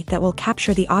story that will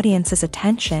capture the audience's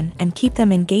attention and keep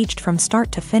them engaged from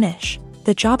start to finish.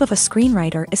 The job of a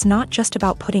screenwriter is not just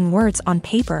about putting words on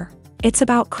paper. It's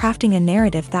about crafting a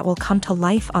narrative that will come to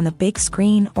life on the big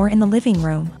screen or in the living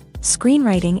room.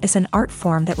 Screenwriting is an art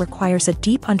form that requires a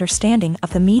deep understanding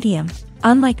of the medium.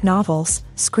 Unlike novels,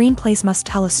 screenplays must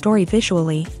tell a story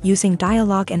visually, using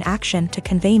dialogue and action to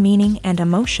convey meaning and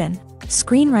emotion.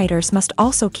 Screenwriters must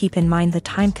also keep in mind the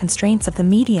time constraints of the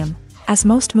medium, as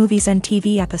most movies and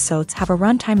TV episodes have a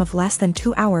runtime of less than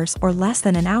 2 hours or less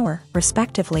than an hour,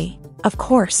 respectively. Of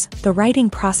course, the writing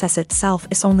process itself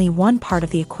is only one part of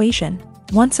the equation.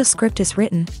 Once a script is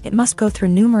written, it must go through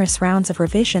numerous rounds of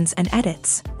revisions and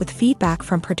edits, with feedback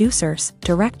from producers,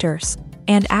 directors,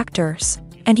 and actors.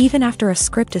 And even after a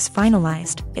script is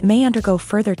finalized, it may undergo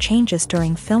further changes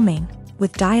during filming,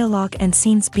 with dialogue and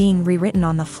scenes being rewritten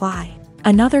on the fly.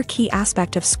 Another key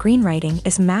aspect of screenwriting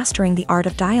is mastering the art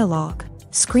of dialogue.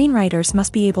 Screenwriters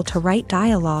must be able to write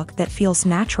dialogue that feels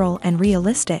natural and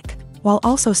realistic, while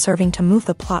also serving to move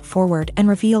the plot forward and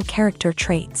reveal character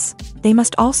traits. They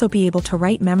must also be able to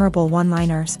write memorable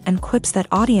one-liners and quips that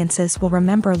audiences will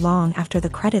remember long after the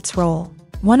credits roll.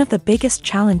 One of the biggest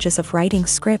challenges of writing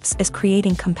scripts is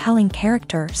creating compelling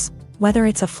characters. Whether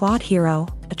it's a flawed hero,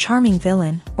 a charming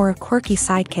villain, or a quirky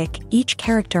sidekick, each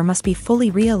character must be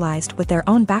fully realized with their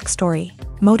own backstory,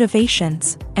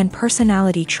 motivations, and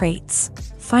personality traits.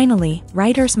 Finally,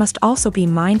 writers must also be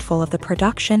mindful of the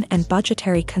production and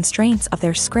budgetary constraints of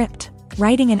their script.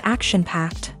 Writing an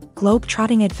action-packed,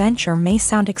 globe-trotting adventure may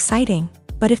sound exciting,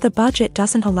 but if the budget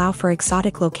doesn't allow for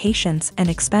exotic locations and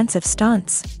expensive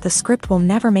stunts, the script will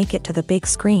never make it to the big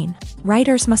screen.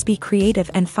 Writers must be creative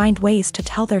and find ways to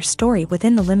tell their story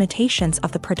within the limitations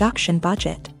of the production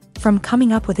budget. From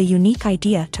coming up with a unique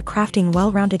idea to crafting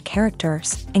well-rounded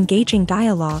characters, engaging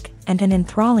dialogue, and an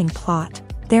enthralling plot,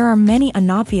 there are many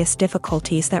unobvious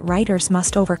difficulties that writers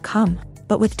must overcome,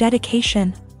 but with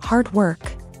dedication, hard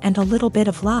work, and a little bit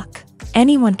of luck,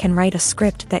 Anyone can write a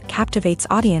script that captivates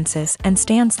audiences and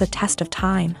stands the test of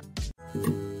time.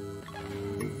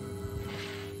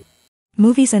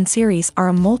 Movies and series are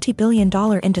a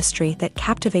multi-billion-dollar industry that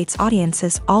captivates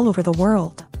audiences all over the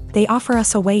world. They offer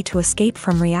us a way to escape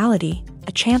from reality,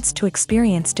 a chance to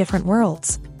experience different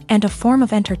worlds, and a form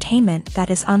of entertainment that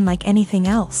is unlike anything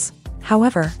else.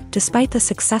 However, despite the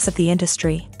success of the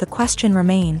industry, the question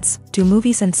remains, do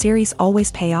movies and series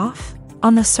always pay off?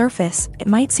 On the surface, it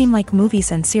might seem like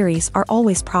movies and series are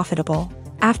always profitable.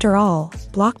 After all,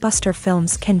 blockbuster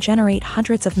films can generate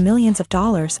hundreds of millions of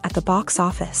dollars at the box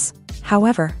office.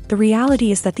 However, the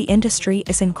reality is that the industry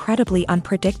is incredibly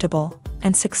unpredictable,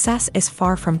 and success is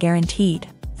far from guaranteed.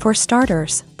 For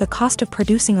starters, the cost of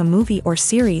producing a movie or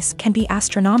series can be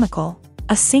astronomical.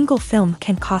 A single film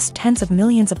can cost tens of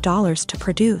millions of dollars to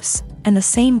produce, and the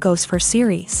same goes for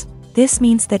series. This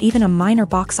means that even a minor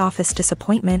box office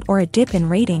disappointment or a dip in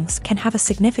ratings can have a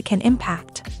significant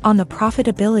impact on the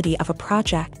profitability of a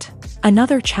project.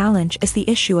 Another challenge is the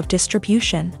issue of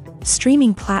distribution.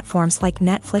 Streaming platforms like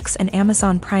Netflix and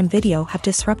Amazon Prime Video have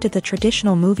disrupted the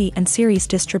traditional movie and series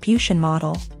distribution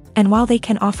model. And while they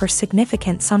can offer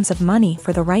significant sums of money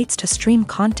for the rights to stream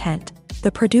content,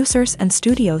 the producers and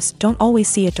studios don't always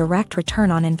see a direct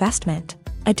return on investment.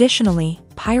 Additionally,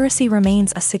 piracy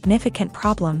remains a significant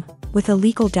problem, with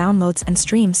illegal downloads and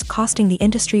streams costing the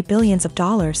industry billions of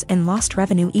dollars in lost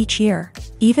revenue each year.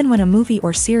 Even when a movie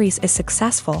or series is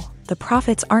successful, the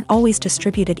profits aren't always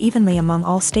distributed evenly among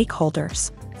all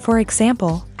stakeholders. For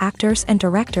example, actors and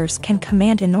directors can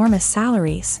command enormous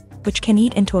salaries, which can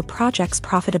eat into a project's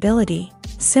profitability.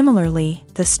 Similarly,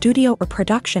 the studio or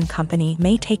production company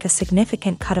may take a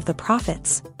significant cut of the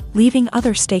profits, leaving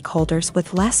other stakeholders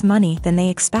with less money than they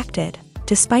expected.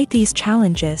 Despite these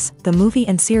challenges, the movie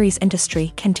and series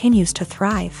industry continues to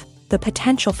thrive. The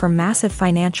potential for massive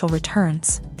financial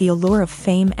returns, the allure of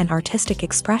fame and artistic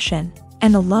expression,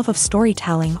 and the love of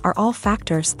storytelling are all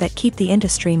factors that keep the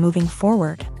industry moving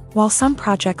forward. While some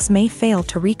projects may fail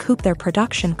to recoup their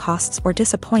production costs or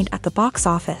disappoint at the box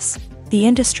office, the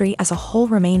industry as a whole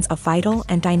remains a vital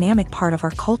and dynamic part of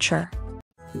our culture.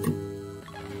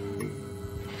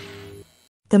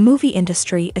 The movie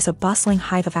industry is a bustling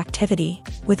hive of activity,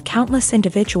 with countless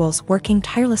individuals working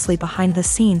tirelessly behind the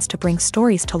scenes to bring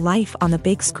stories to life on the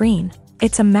big screen.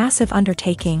 It's a massive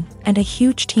undertaking, and a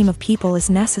huge team of people is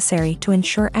necessary to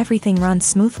ensure everything runs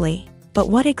smoothly. But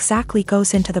what exactly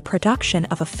goes into the production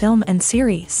of a film and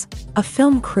series? A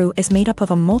film crew is made up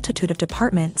of a multitude of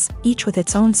departments, each with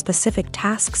its own specific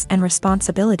tasks and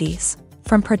responsibilities.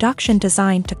 From production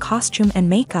design to costume and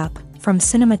makeup, from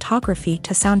cinematography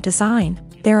to sound design,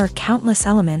 there are countless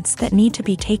elements that need to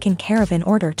be taken care of in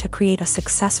order to create a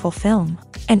successful film.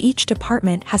 And each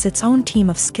department has its own team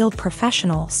of skilled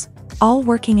professionals, all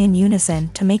working in unison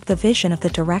to make the vision of the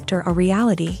director a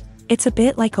reality. It's a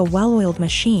bit like a well-oiled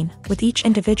machine, with each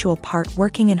individual part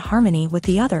working in harmony with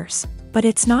the others. But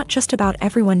it's not just about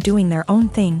everyone doing their own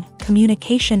thing.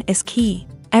 Communication is key.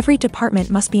 Every department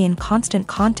must be in constant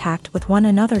contact with one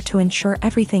another to ensure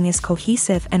everything is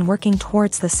cohesive and working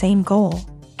towards the same goal.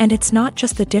 And it's not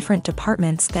just the different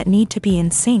departments that need to be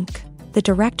in sync. The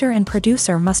director and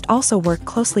producer must also work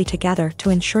closely together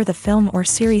to ensure the film or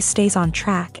series stays on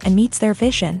track and meets their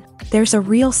vision. There's a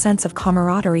real sense of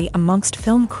camaraderie amongst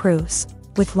film crews.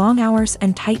 With long hours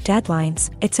and tight deadlines,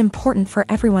 it's important for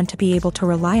everyone to be able to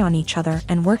rely on each other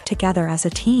and work together as a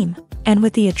team. And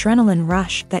with the adrenaline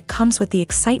rush that comes with the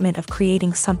excitement of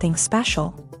creating something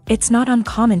special, it's not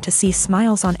uncommon to see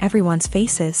smiles on everyone's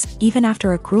faces, even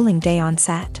after a grueling day on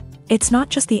set. It's not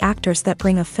just the actors that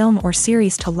bring a film or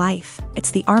series to life,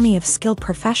 it's the army of skilled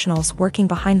professionals working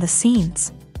behind the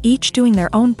scenes, each doing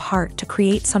their own part to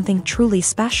create something truly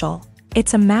special.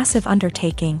 It's a massive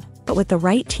undertaking, but with the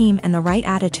right team and the right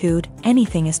attitude,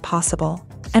 anything is possible.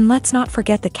 And let's not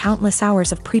forget the countless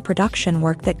hours of pre-production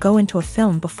work that go into a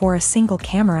film before a single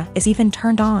camera is even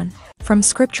turned on. From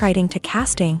scriptwriting to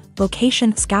casting,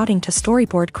 location scouting to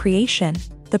storyboard creation,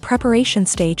 the preparation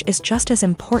stage is just as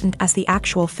important as the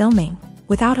actual filming.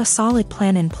 Without a solid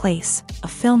plan in place, a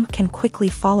film can quickly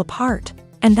fall apart.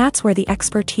 And that's where the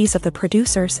expertise of the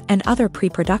producers and other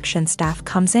pre-production staff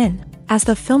comes in. As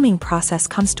the filming process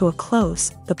comes to a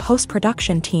close, the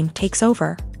post-production team takes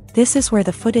over. This is where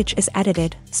the footage is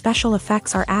edited, special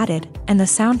effects are added, and the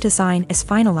sound design is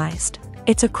finalized.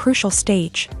 It's a crucial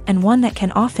stage, and one that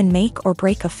can often make or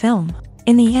break a film.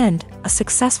 In the end, a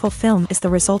successful film is the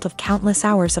result of countless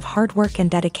hours of hard work and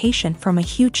dedication from a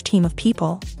huge team of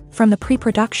people. From the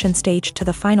pre-production stage to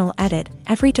the final edit,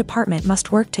 every department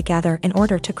must work together in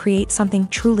order to create something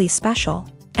truly special.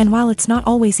 And while it's not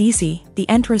always easy, the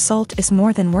end result is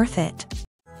more than worth it.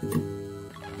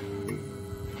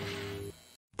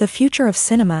 The future of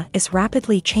cinema is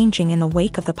rapidly changing in the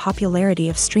wake of the popularity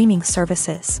of streaming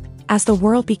services. As the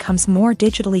world becomes more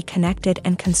digitally connected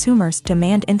and consumers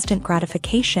demand instant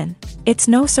gratification, it's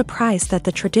no surprise that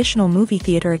the traditional movie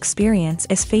theater experience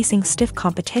is facing stiff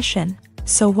competition.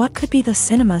 So what could be the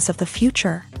cinemas of the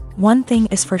future? One thing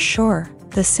is for sure,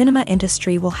 the cinema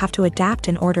industry will have to adapt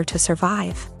in order to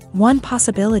survive. One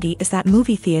possibility is that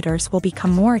movie theaters will become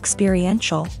more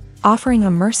experiential, offering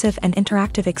immersive and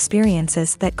interactive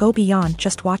experiences that go beyond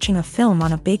just watching a film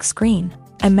on a big screen.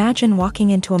 Imagine walking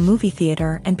into a movie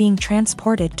theater and being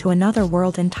transported to another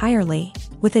world entirely.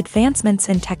 With advancements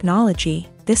in technology,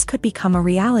 this could become a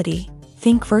reality.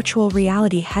 Think virtual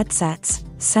reality headsets,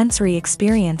 sensory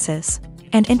experiences,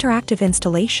 and interactive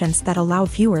installations that allow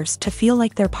viewers to feel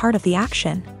like they're part of the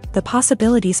action. The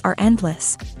possibilities are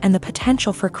endless, and the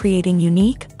potential for creating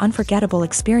unique, unforgettable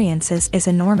experiences is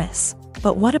enormous.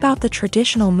 But what about the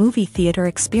traditional movie theater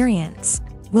experience?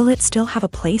 Will it still have a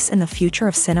place in the future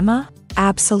of cinema?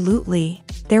 Absolutely.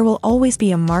 There will always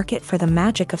be a market for the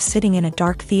magic of sitting in a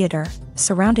dark theater,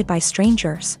 surrounded by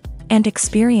strangers, and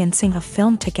experiencing a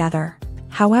film together.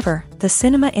 However, the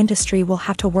cinema industry will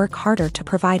have to work harder to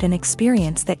provide an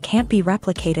experience that can't be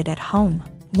replicated at home.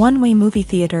 One way movie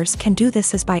theaters can do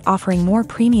this is by offering more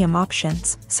premium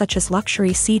options, such as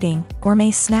luxury seating,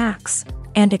 gourmet snacks,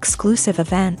 and exclusive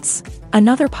events.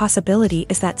 Another possibility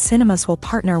is that cinemas will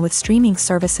partner with streaming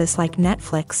services like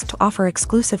Netflix to offer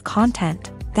exclusive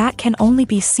content that can only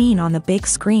be seen on the big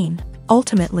screen.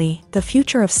 Ultimately, the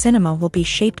future of cinema will be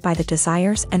shaped by the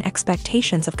desires and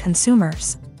expectations of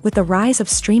consumers. With the rise of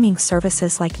streaming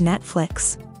services like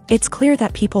Netflix, it's clear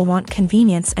that people want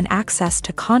convenience and access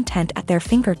to content at their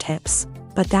fingertips.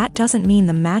 But that doesn't mean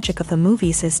the magic of the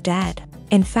movies is dead.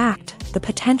 In fact, the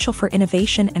potential for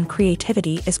innovation and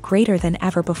creativity is greater than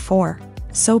ever before.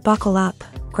 So buckle up,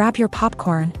 grab your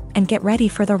popcorn, and get ready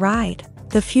for the ride.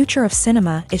 The future of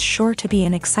cinema is sure to be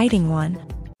an exciting one.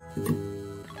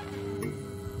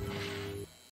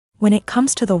 When it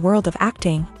comes to the world of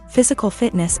acting, physical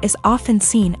fitness is often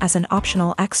seen as an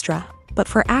optional extra. But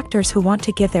for actors who want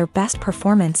to give their best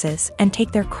performances and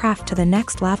take their craft to the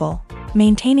next level,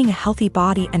 maintaining a healthy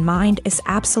body and mind is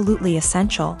absolutely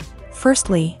essential.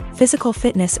 Firstly, physical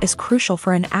fitness is crucial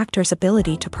for an actor's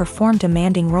ability to perform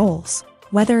demanding roles.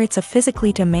 Whether it's a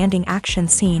physically demanding action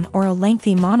scene or a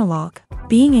lengthy monologue,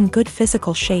 being in good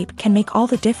physical shape can make all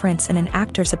the difference in an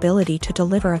actor's ability to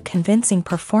deliver a convincing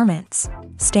performance.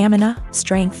 Stamina,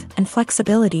 strength, and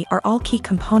flexibility are all key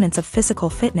components of physical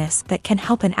fitness that can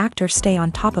help an actor stay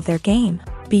on top of their game.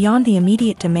 Beyond the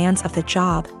immediate demands of the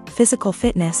job, physical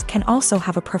fitness can also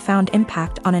have a profound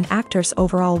impact on an actor's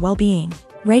overall well-being.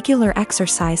 Regular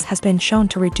exercise has been shown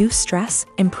to reduce stress,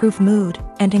 improve mood,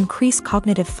 and increase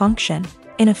cognitive function.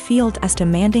 In a field as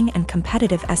demanding and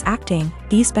competitive as acting,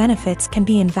 these benefits can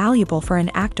be invaluable for an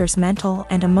actor's mental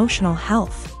and emotional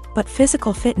health. But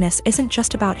physical fitness isn't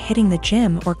just about hitting the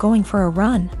gym or going for a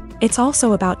run. It's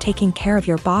also about taking care of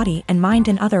your body and mind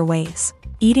in other ways.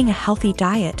 Eating a healthy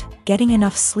diet, getting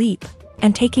enough sleep,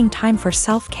 and taking time for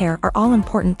self-care are all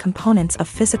important components of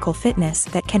physical fitness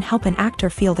that can help an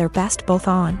actor feel their best both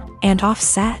on and off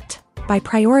set. By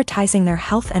prioritizing their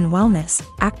health and wellness,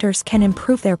 actors can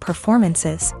improve their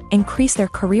performances, increase their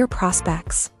career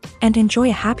prospects, and enjoy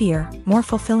a happier, more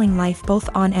fulfilling life both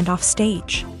on and off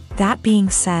stage. That being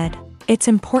said, it's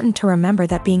important to remember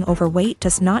that being overweight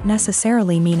does not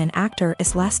necessarily mean an actor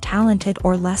is less talented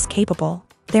or less capable.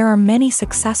 There are many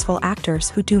successful actors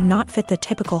who do not fit the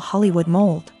typical Hollywood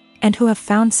mold, and who have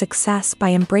found success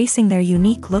by embracing their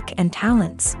unique look and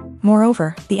talents.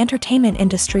 Moreover, the entertainment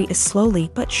industry is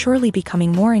slowly but surely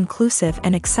becoming more inclusive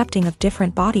and accepting of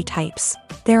different body types.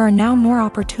 There are now more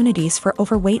opportunities for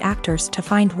overweight actors to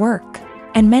find work,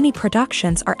 and many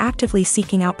productions are actively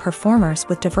seeking out performers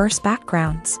with diverse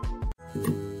backgrounds.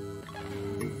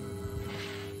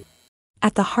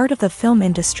 At the heart of the film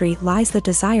industry lies the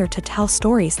desire to tell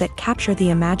stories that capture the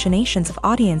imaginations of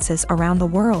audiences around the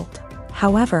world.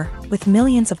 However, with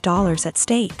millions of dollars at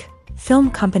stake, film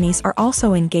companies are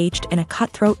also engaged in a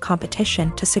cutthroat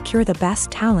competition to secure the best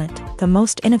talent, the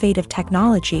most innovative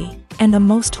technology, and the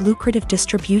most lucrative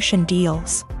distribution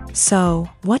deals. So,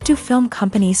 what do film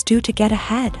companies do to get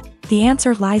ahead? The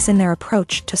answer lies in their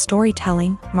approach to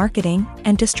storytelling, marketing,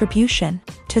 and distribution.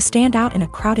 To stand out in a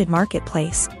crowded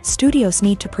marketplace, studios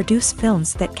need to produce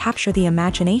films that capture the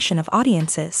imagination of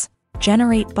audiences,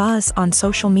 generate buzz on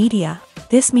social media.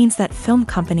 This means that film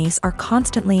companies are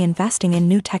constantly investing in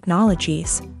new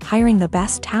technologies, hiring the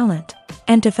best talent,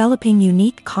 and developing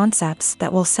unique concepts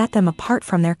that will set them apart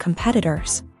from their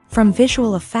competitors. From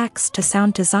visual effects to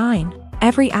sound design,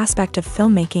 Every aspect of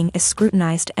filmmaking is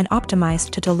scrutinized and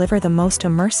optimized to deliver the most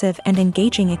immersive and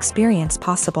engaging experience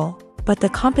possible. But the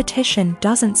competition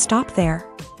doesn't stop there.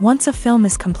 Once a film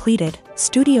is completed,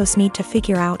 studios need to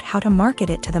figure out how to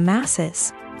market it to the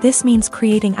masses. This means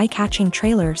creating eye-catching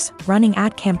trailers, running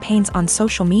ad campaigns on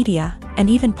social media, and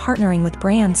even partnering with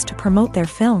brands to promote their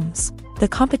films. The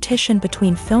competition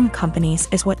between film companies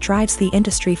is what drives the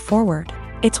industry forward.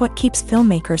 It's what keeps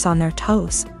filmmakers on their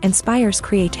toes, inspires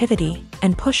creativity,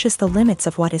 and pushes the limits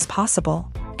of what is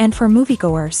possible. And for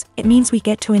moviegoers, it means we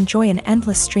get to enjoy an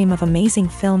endless stream of amazing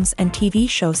films and TV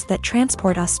shows that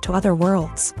transport us to other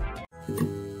worlds.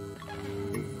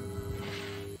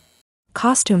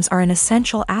 Costumes are an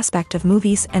essential aspect of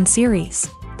movies and series.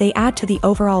 They add to the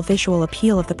overall visual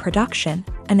appeal of the production,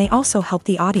 and they also help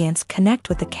the audience connect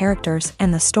with the characters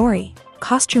and the story.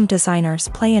 Costume designers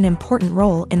play an important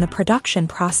role in the production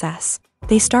process.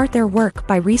 They start their work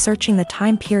by researching the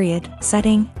time period,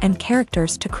 setting, and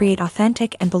characters to create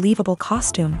authentic and believable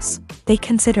costumes. They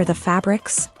consider the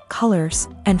fabrics, colors,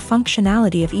 and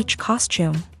functionality of each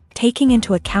costume, taking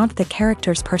into account the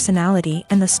character's personality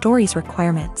and the story's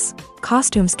requirements.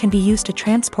 Costumes can be used to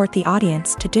transport the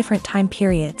audience to different time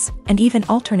periods, and even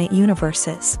alternate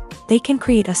universes. They can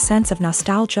create a sense of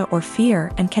nostalgia or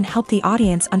fear and can help the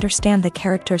audience understand the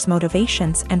character's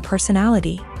motivations and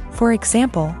personality. For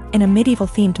example, in a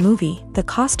medieval-themed movie, the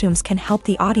costumes can help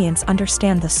the audience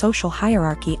understand the social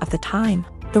hierarchy of the time.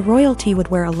 The royalty would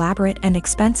wear elaborate and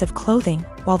expensive clothing,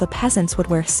 while the peasants would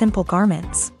wear simple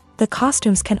garments. The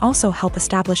costumes can also help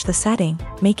establish the setting,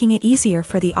 making it easier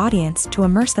for the audience to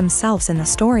immerse themselves in the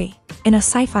story. In a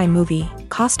sci-fi movie,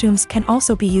 costumes can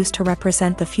also be used to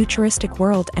represent the futuristic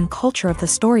world and culture of the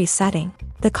story's setting.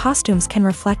 The costumes can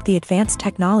reflect the advanced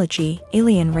technology,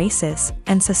 alien races,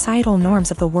 and societal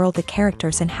norms of the world the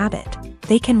characters inhabit.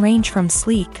 They can range from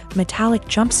sleek, metallic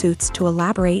jumpsuits to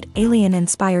elaborate,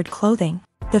 alien-inspired clothing.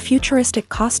 The futuristic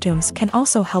costumes can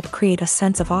also help create a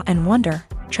sense of awe and wonder,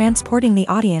 transporting the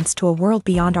audience to a world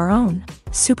beyond our own.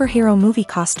 Superhero movie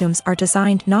costumes are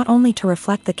designed not only to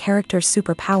reflect the character's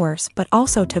superpowers but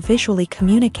also to visually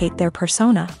communicate their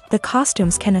persona. The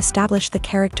costumes can establish the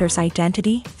character's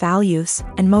identity, values,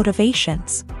 and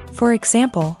motivations. For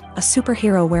example, a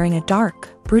superhero wearing a dark,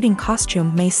 brooding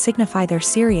costume may signify their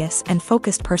serious and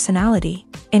focused personality.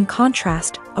 In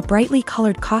contrast, a brightly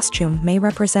colored costume may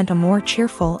represent a more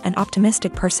cheerful and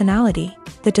optimistic personality.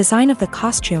 The design of the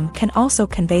costume can also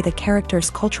convey the character's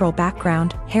cultural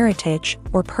background, heritage,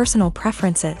 or personal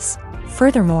preferences.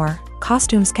 Furthermore,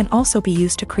 costumes can also be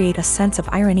used to create a sense of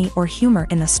irony or humor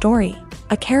in the story.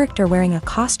 A character wearing a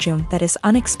costume that is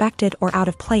unexpected or out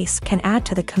of place can add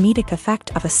to the comedic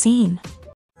effect of a scene.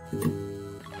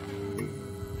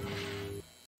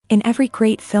 In every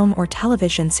great film or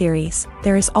television series,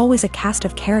 there is always a cast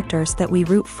of characters that we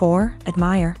root for,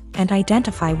 admire, and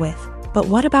identify with. But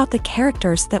what about the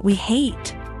characters that we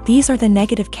hate? These are the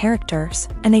negative characters,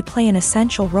 and they play an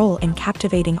essential role in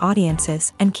captivating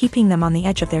audiences and keeping them on the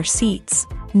edge of their seats.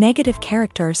 Negative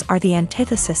characters are the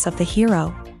antithesis of the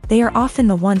hero. They are often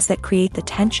the ones that create the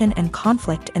tension and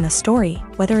conflict in the story,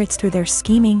 whether it's through their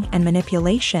scheming and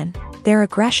manipulation, their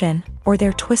aggression, or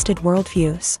their twisted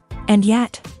worldviews. And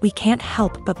yet, we can't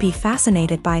help but be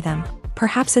fascinated by them.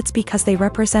 Perhaps it's because they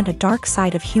represent a dark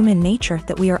side of human nature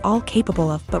that we are all capable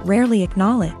of but rarely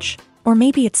acknowledge. Or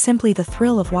maybe it's simply the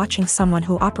thrill of watching someone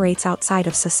who operates outside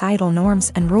of societal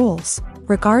norms and rules.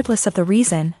 Regardless of the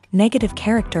reason, negative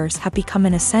characters have become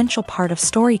an essential part of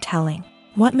storytelling.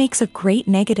 What makes a great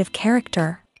negative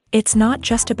character? It's not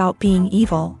just about being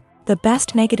evil. The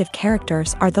best negative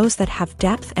characters are those that have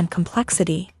depth and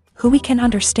complexity, who we can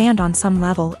understand on some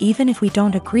level even if we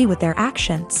don't agree with their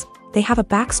actions. They have a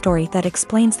backstory that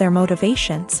explains their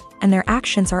motivations, and their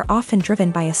actions are often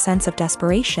driven by a sense of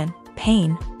desperation,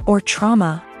 pain, or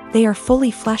trauma. They are fully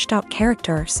fleshed out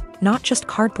characters, not just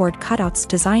cardboard cutouts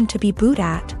designed to be booed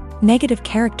at. Negative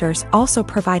characters also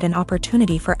provide an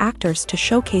opportunity for actors to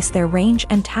showcase their range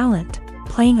and talent.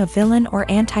 Playing a villain or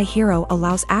anti-hero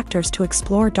allows actors to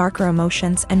explore darker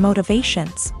emotions and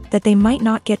motivations that they might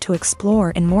not get to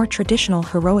explore in more traditional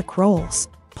heroic roles.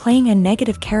 Playing a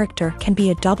negative character can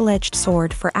be a double-edged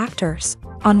sword for actors.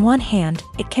 On one hand,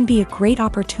 it can be a great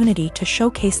opportunity to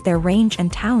showcase their range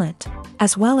and talent,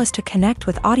 as well as to connect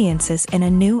with audiences in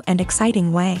a new and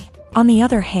exciting way. On the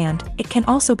other hand, it can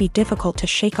also be difficult to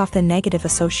shake off the negative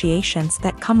associations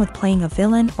that come with playing a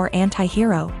villain or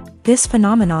anti-hero. This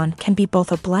phenomenon can be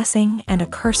both a blessing and a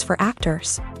curse for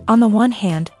actors. On the one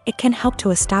hand, it can help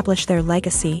to establish their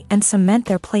legacy and cement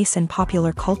their place in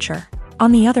popular culture.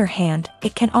 On the other hand,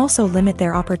 it can also limit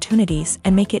their opportunities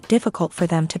and make it difficult for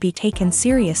them to be taken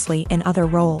seriously in other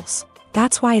roles.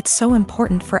 That's why it's so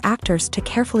important for actors to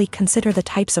carefully consider the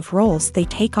types of roles they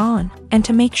take on, and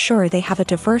to make sure they have a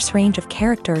diverse range of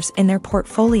characters in their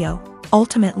portfolio.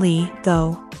 Ultimately,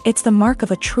 though, it's the mark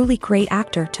of a truly great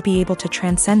actor to be able to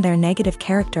transcend their negative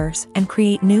characters and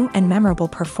create new and memorable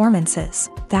performances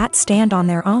that stand on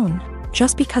their own.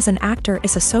 Just because an actor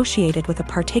is associated with a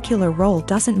particular role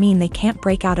doesn't mean they can't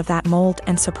break out of that mold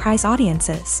and surprise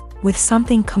audiences with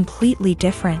something completely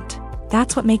different.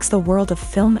 That's what makes the world of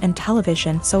film and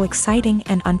television so exciting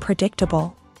and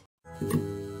unpredictable.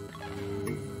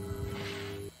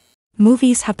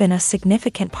 Movies have been a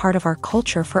significant part of our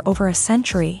culture for over a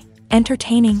century,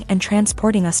 entertaining and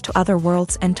transporting us to other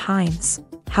worlds and times.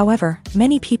 However,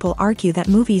 many people argue that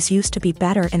movies used to be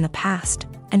better in the past,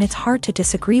 and it's hard to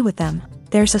disagree with them.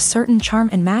 There's a certain charm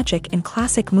and magic in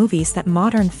classic movies that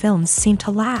modern films seem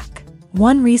to lack.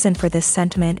 One reason for this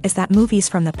sentiment is that movies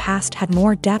from the past had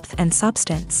more depth and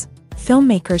substance.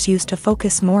 Filmmakers used to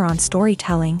focus more on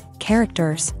storytelling,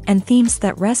 characters, and themes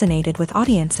that resonated with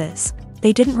audiences.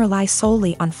 They didn't rely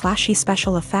solely on flashy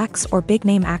special effects or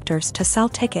big-name actors to sell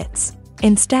tickets.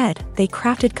 Instead, they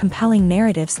crafted compelling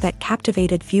narratives that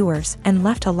captivated viewers and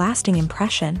left a lasting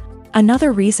impression.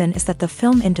 Another reason is that the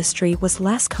film industry was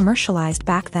less commercialized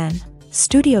back then.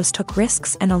 Studios took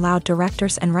risks and allowed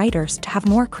directors and writers to have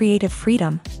more creative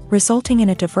freedom, resulting in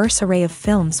a diverse array of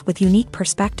films with unique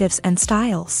perspectives and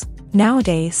styles.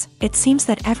 Nowadays, it seems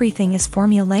that everything is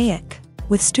formulaic,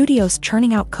 with studios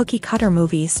churning out cookie-cutter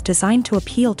movies designed to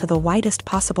appeal to the widest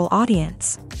possible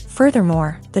audience.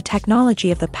 Furthermore, the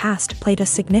technology of the past played a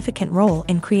significant role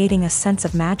in creating a sense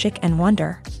of magic and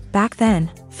wonder. Back then,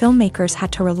 filmmakers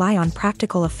had to rely on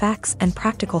practical effects and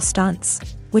practical stunts,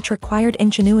 which required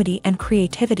ingenuity and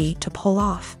creativity to pull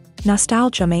off.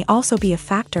 Nostalgia may also be a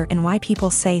factor in why people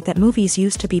say that movies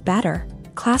used to be better.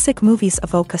 Classic movies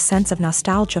evoke a sense of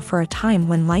nostalgia for a time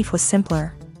when life was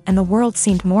simpler, and the world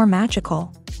seemed more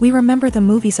magical. We remember the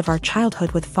movies of our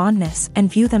childhood with fondness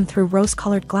and view them through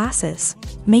rose-colored glasses,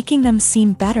 making them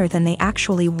seem better than they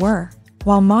actually were.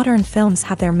 While modern films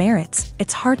have their merits,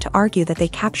 it's hard to argue that they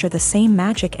capture the same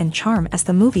magic and charm as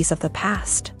the movies of the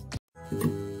past.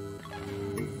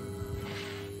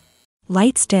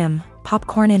 Lights dim,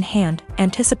 popcorn in hand,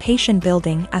 anticipation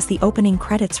building as the opening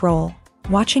credits roll.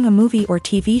 Watching a movie or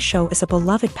TV show is a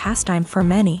beloved pastime for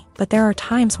many, but there are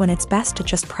times when it's best to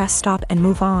just press stop and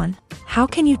move on. How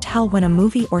can you tell when a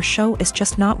movie or show is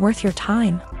just not worth your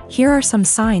time? Here are some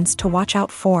signs to watch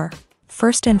out for.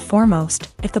 First and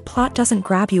foremost, if the plot doesn't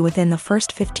grab you within the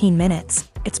first 15 minutes,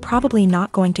 it's probably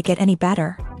not going to get any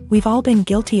better. We've all been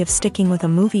guilty of sticking with a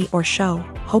movie or show,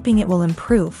 hoping it will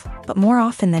improve, but more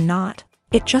often than not,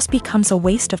 it just becomes a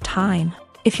waste of time.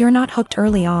 If you're not hooked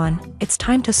early on, it's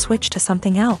time to switch to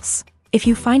something else. If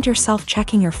you find yourself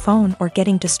checking your phone or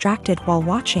getting distracted while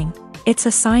watching, it's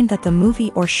a sign that the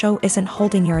movie or show isn't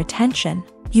holding your attention.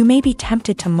 You may be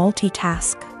tempted to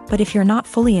multitask, but if you're not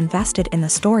fully invested in the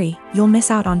story, you'll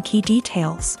miss out on key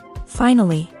details.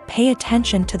 Finally, pay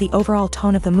attention to the overall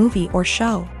tone of the movie or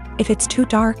show. If it's too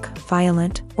dark,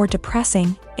 violent, or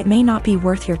depressing, it may not be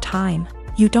worth your time.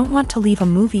 You don't want to leave a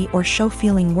movie or show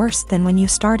feeling worse than when you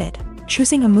started.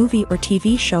 Choosing a movie or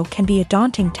TV show can be a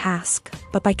daunting task,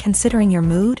 but by considering your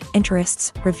mood,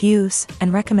 interests, reviews,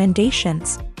 and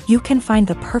recommendations, you can find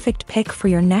the perfect pick for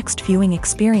your next viewing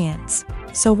experience.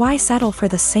 So why settle for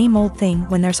the same old thing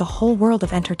when there's a whole world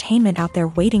of entertainment out there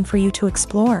waiting for you to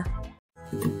explore?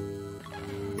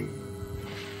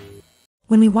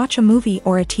 When we watch a movie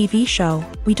or a TV show,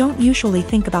 we don't usually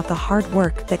think about the hard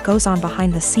work that goes on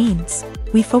behind the scenes.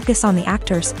 We focus on the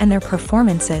actors and their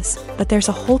performances, but there's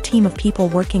a whole team of people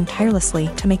working tirelessly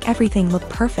to make everything look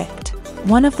perfect.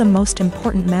 One of the most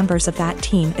important members of that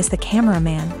team is the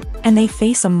cameraman, and they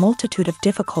face a multitude of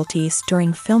difficulties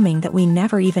during filming that we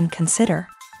never even consider.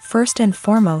 First and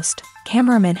foremost,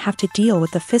 cameramen have to deal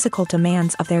with the physical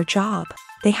demands of their job.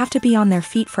 They have to be on their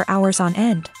feet for hours on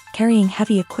end, carrying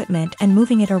heavy equipment and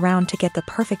moving it around to get the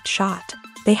perfect shot.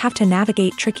 They have to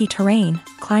navigate tricky terrain,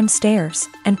 climb stairs,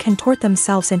 and contort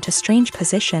themselves into strange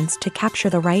positions to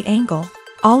capture the right angle.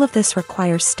 All of this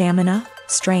requires stamina,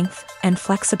 strength, and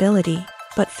flexibility.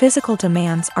 But physical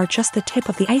demands are just the tip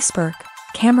of the iceberg.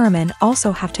 Cameramen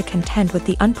also have to contend with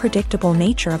the unpredictable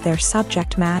nature of their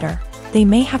subject matter. They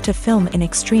may have to film in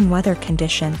extreme weather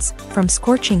conditions, from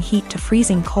scorching heat to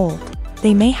freezing cold.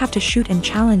 They may have to shoot in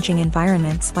challenging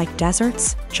environments like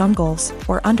deserts, jungles,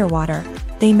 or underwater.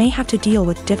 They may have to deal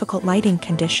with difficult lighting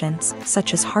conditions,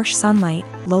 such as harsh sunlight,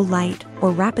 low light, or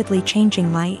rapidly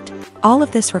changing light. All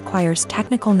of this requires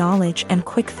technical knowledge and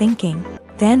quick thinking.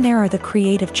 Then there are the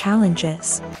creative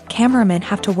challenges. Cameramen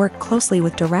have to work closely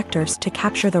with directors to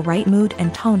capture the right mood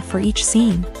and tone for each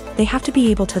scene. They have to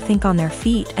be able to think on their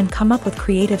feet and come up with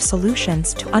creative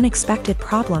solutions to unexpected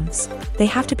problems. They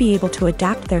have to be able to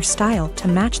adapt their style to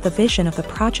match the vision of the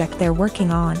project they're working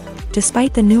on.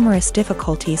 Despite the numerous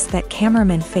difficulties that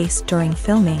cameramen face during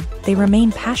filming, they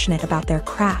remain passionate about their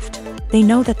craft. They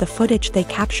know that the footage they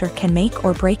capture can make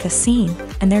or break a scene,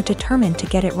 and they're determined to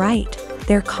get it right.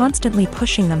 They're constantly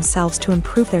pushing themselves to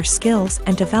improve their skills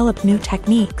and develop new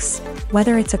techniques.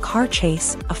 Whether it's a car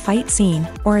chase, a fight scene,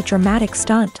 or a dramatic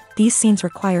stunt, these scenes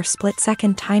require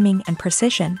split-second timing and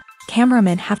precision.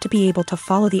 Cameramen have to be able to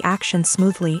follow the action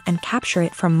smoothly and capture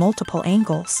it from multiple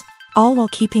angles, all while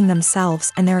keeping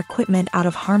themselves and their equipment out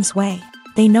of harm's way.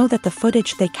 They know that the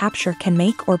footage they capture can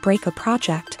make or break a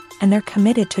project, and they're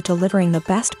committed to delivering the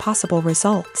best possible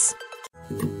results.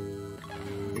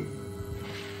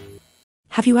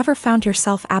 Have you ever found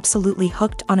yourself absolutely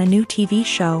hooked on a new TV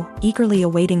show, eagerly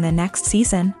awaiting the next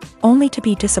season, only to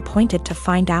be disappointed to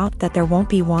find out that there won't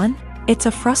be one? It's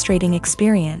a frustrating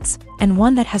experience, and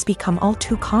one that has become all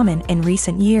too common in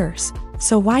recent years.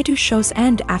 So why do shows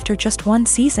end after just one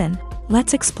season?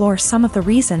 Let's explore some of the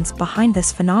reasons behind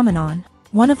this phenomenon.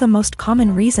 One of the most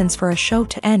common reasons for a show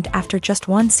to end after just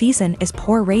one season is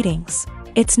poor ratings.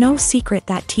 It's no secret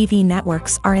that TV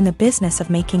networks are in the business of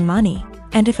making money.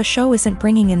 And if a show isn't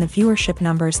bringing in the viewership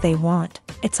numbers they want,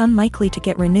 it's unlikely to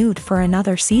get renewed for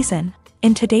another season.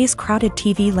 In today's crowded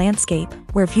TV landscape,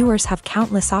 where viewers have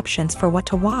countless options for what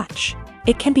to watch,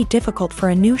 it can be difficult for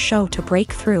a new show to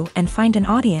break through and find an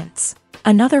audience.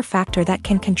 Another factor that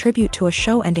can contribute to a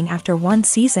show ending after one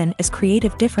season is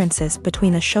creative differences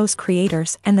between the show's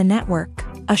creators and the network.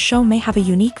 A show may have a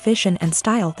unique vision and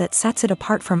style that sets it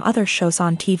apart from other shows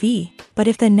on TV, but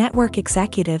if the network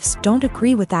executives don't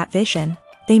agree with that vision,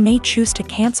 they may choose to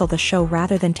cancel the show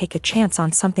rather than take a chance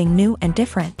on something new and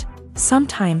different.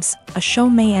 Sometimes, a show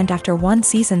may end after one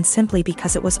season simply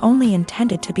because it was only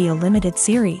intended to be a limited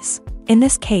series. In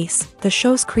this case, the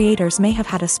show's creators may have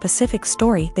had a specific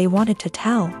story they wanted to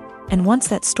tell, and once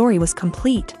that story was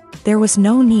complete, there was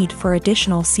no need for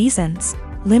additional seasons.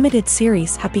 Limited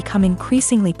series have become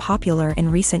increasingly popular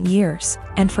in recent years,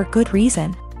 and for good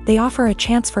reason. They offer a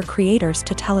chance for creators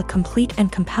to tell a complete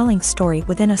and compelling story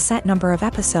within a set number of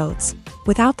episodes,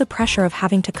 without the pressure of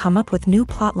having to come up with new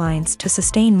plotlines to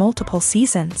sustain multiple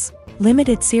seasons.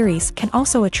 Limited series can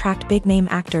also attract big-name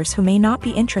actors who may not be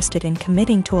interested in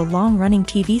committing to a long-running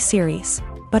TV series,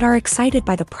 but are excited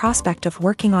by the prospect of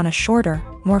working on a shorter,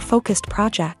 more focused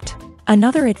project.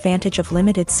 Another advantage of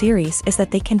limited series is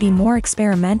that they can be more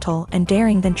experimental and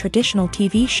daring than traditional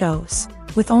TV shows.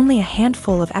 With only a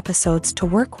handful of episodes to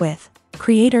work with,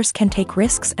 creators can take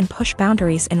risks and push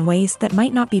boundaries in ways that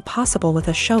might not be possible with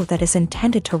a show that is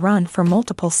intended to run for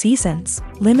multiple seasons.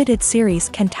 Limited series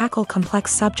can tackle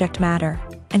complex subject matter,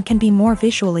 and can be more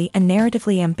visually and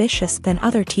narratively ambitious than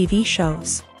other TV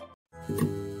shows.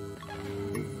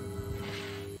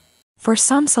 For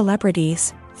some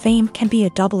celebrities, fame can be a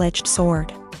double-edged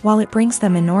sword. While it brings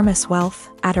them enormous wealth,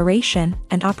 adoration,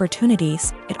 and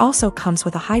opportunities, it also comes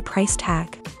with a high price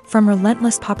tag. From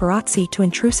relentless paparazzi to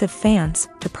intrusive fans,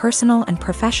 to personal and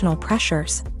professional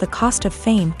pressures, the cost of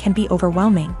fame can be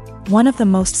overwhelming. One of the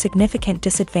most significant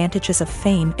disadvantages of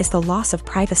fame is the loss of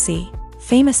privacy.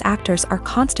 Famous actors are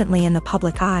constantly in the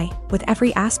public eye, with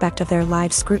every aspect of their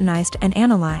lives scrutinized and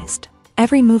analyzed.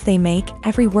 Every move they make,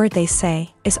 every word they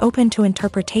say, is open to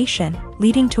interpretation,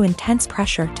 leading to intense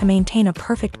pressure to maintain a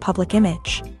perfect public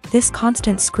image. This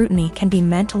constant scrutiny can be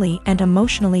mentally and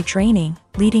emotionally draining,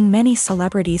 leading many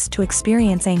celebrities to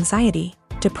experience anxiety,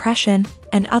 depression,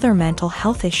 and other mental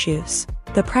health issues.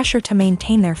 The pressure to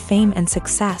maintain their fame and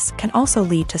success can also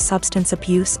lead to substance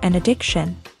abuse and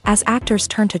addiction, as actors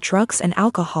turn to drugs and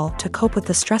alcohol to cope with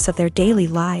the stress of their daily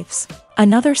lives.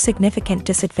 Another significant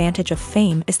disadvantage of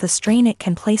fame is the strain it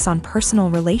can place on personal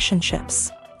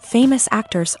relationships. Famous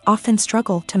actors often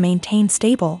struggle to maintain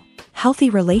stable, healthy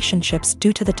relationships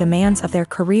due to the demands of their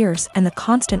careers and the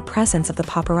constant presence of the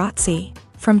paparazzi.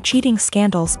 From cheating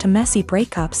scandals to messy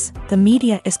breakups, the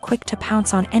media is quick to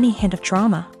pounce on any hint of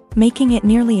drama, making it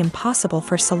nearly impossible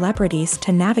for celebrities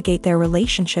to navigate their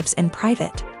relationships in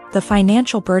private. The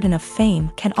financial burden of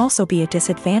fame can also be a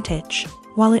disadvantage.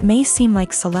 While it may seem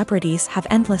like celebrities have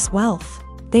endless wealth,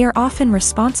 they are often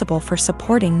responsible for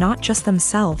supporting not just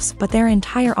themselves but their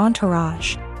entire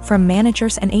entourage. From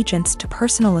managers and agents to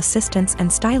personal assistants and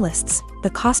stylists, the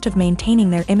cost of maintaining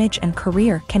their image and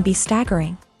career can be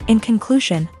staggering. In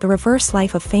conclusion, the reverse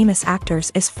life of famous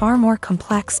actors is far more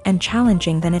complex and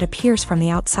challenging than it appears from the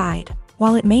outside.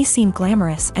 While it may seem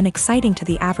glamorous and exciting to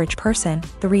the average person,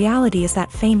 the reality is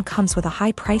that fame comes with a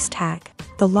high price tag.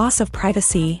 The loss of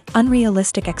privacy,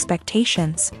 unrealistic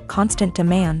expectations, constant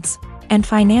demands, and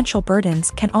financial burdens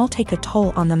can all take a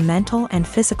toll on the mental and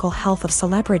physical health of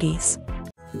celebrities.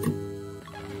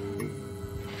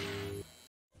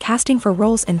 Casting for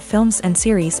roles in films and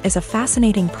series is a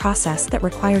fascinating process that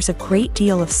requires a great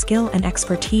deal of skill and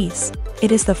expertise.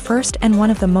 It is the first and one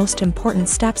of the most important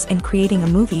steps in creating a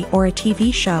movie or a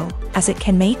TV show, as it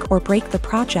can make or break the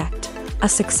project. A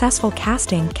successful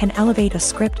casting can elevate a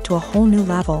script to a whole new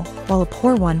level, while a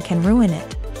poor one can ruin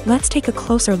it. Let's take a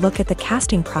closer look at the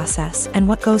casting process and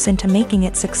what goes into making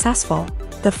it successful.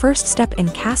 The first step in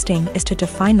casting is to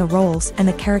define the roles and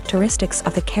the characteristics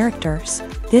of the characters.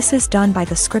 This is done by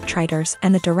the scriptwriters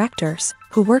and the directors,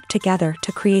 who work together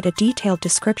to create a detailed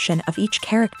description of each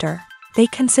character. They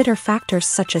consider factors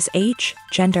such as age,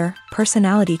 gender,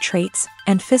 personality traits,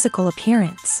 and physical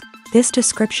appearance. This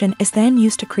description is then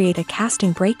used to create a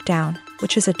casting breakdown,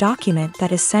 which is a document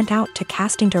that is sent out to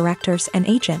casting directors and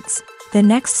agents. The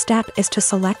next step is to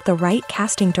select the right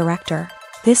casting director.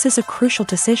 This is a crucial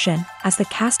decision, as the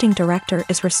casting director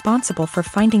is responsible for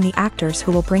finding the actors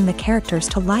who will bring the characters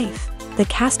to life. The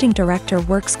casting director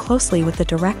works closely with the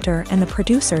director and the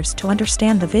producers to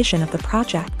understand the vision of the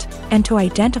project, and to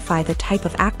identify the type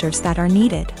of actors that are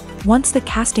needed. Once the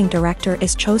casting director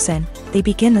is chosen, they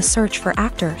begin the search for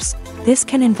actors. This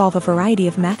can involve a variety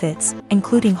of methods,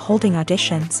 including holding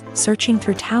auditions, searching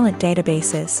through talent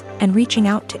databases, and reaching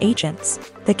out to agents.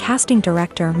 The casting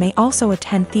director may also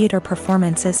attend theater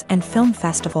performances and film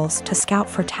festivals to scout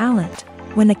for talent.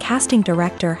 When the casting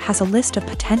director has a list of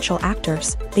potential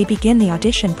actors, they begin the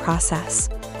audition process.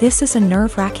 This is a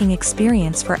nerve-wracking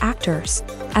experience for actors,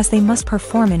 as they must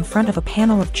perform in front of a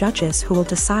panel of judges who will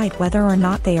decide whether or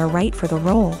not they are right for the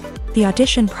role. The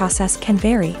audition process can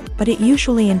vary, but it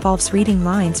usually involves reading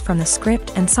lines from the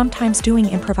script and sometimes doing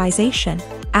improvisation.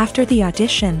 After the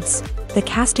auditions, the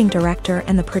casting director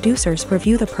and the producers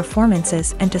review the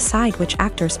performances and decide which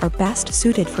actors are best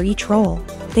suited for each role.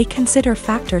 They consider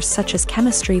factors such as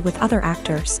chemistry with other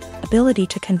actors, ability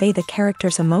to convey the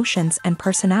character's emotions and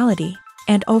personality,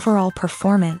 and overall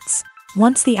performance.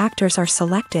 Once the actors are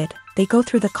selected, they go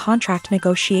through the contract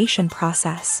negotiation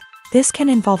process. This can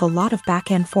involve a lot of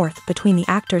back and forth between the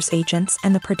actors' agents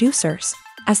and the producers,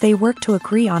 as they work to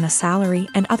agree on a salary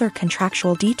and other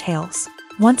contractual details.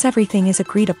 Once everything is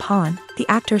agreed upon, the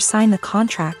actors sign the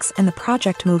contracts and the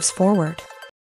project moves forward.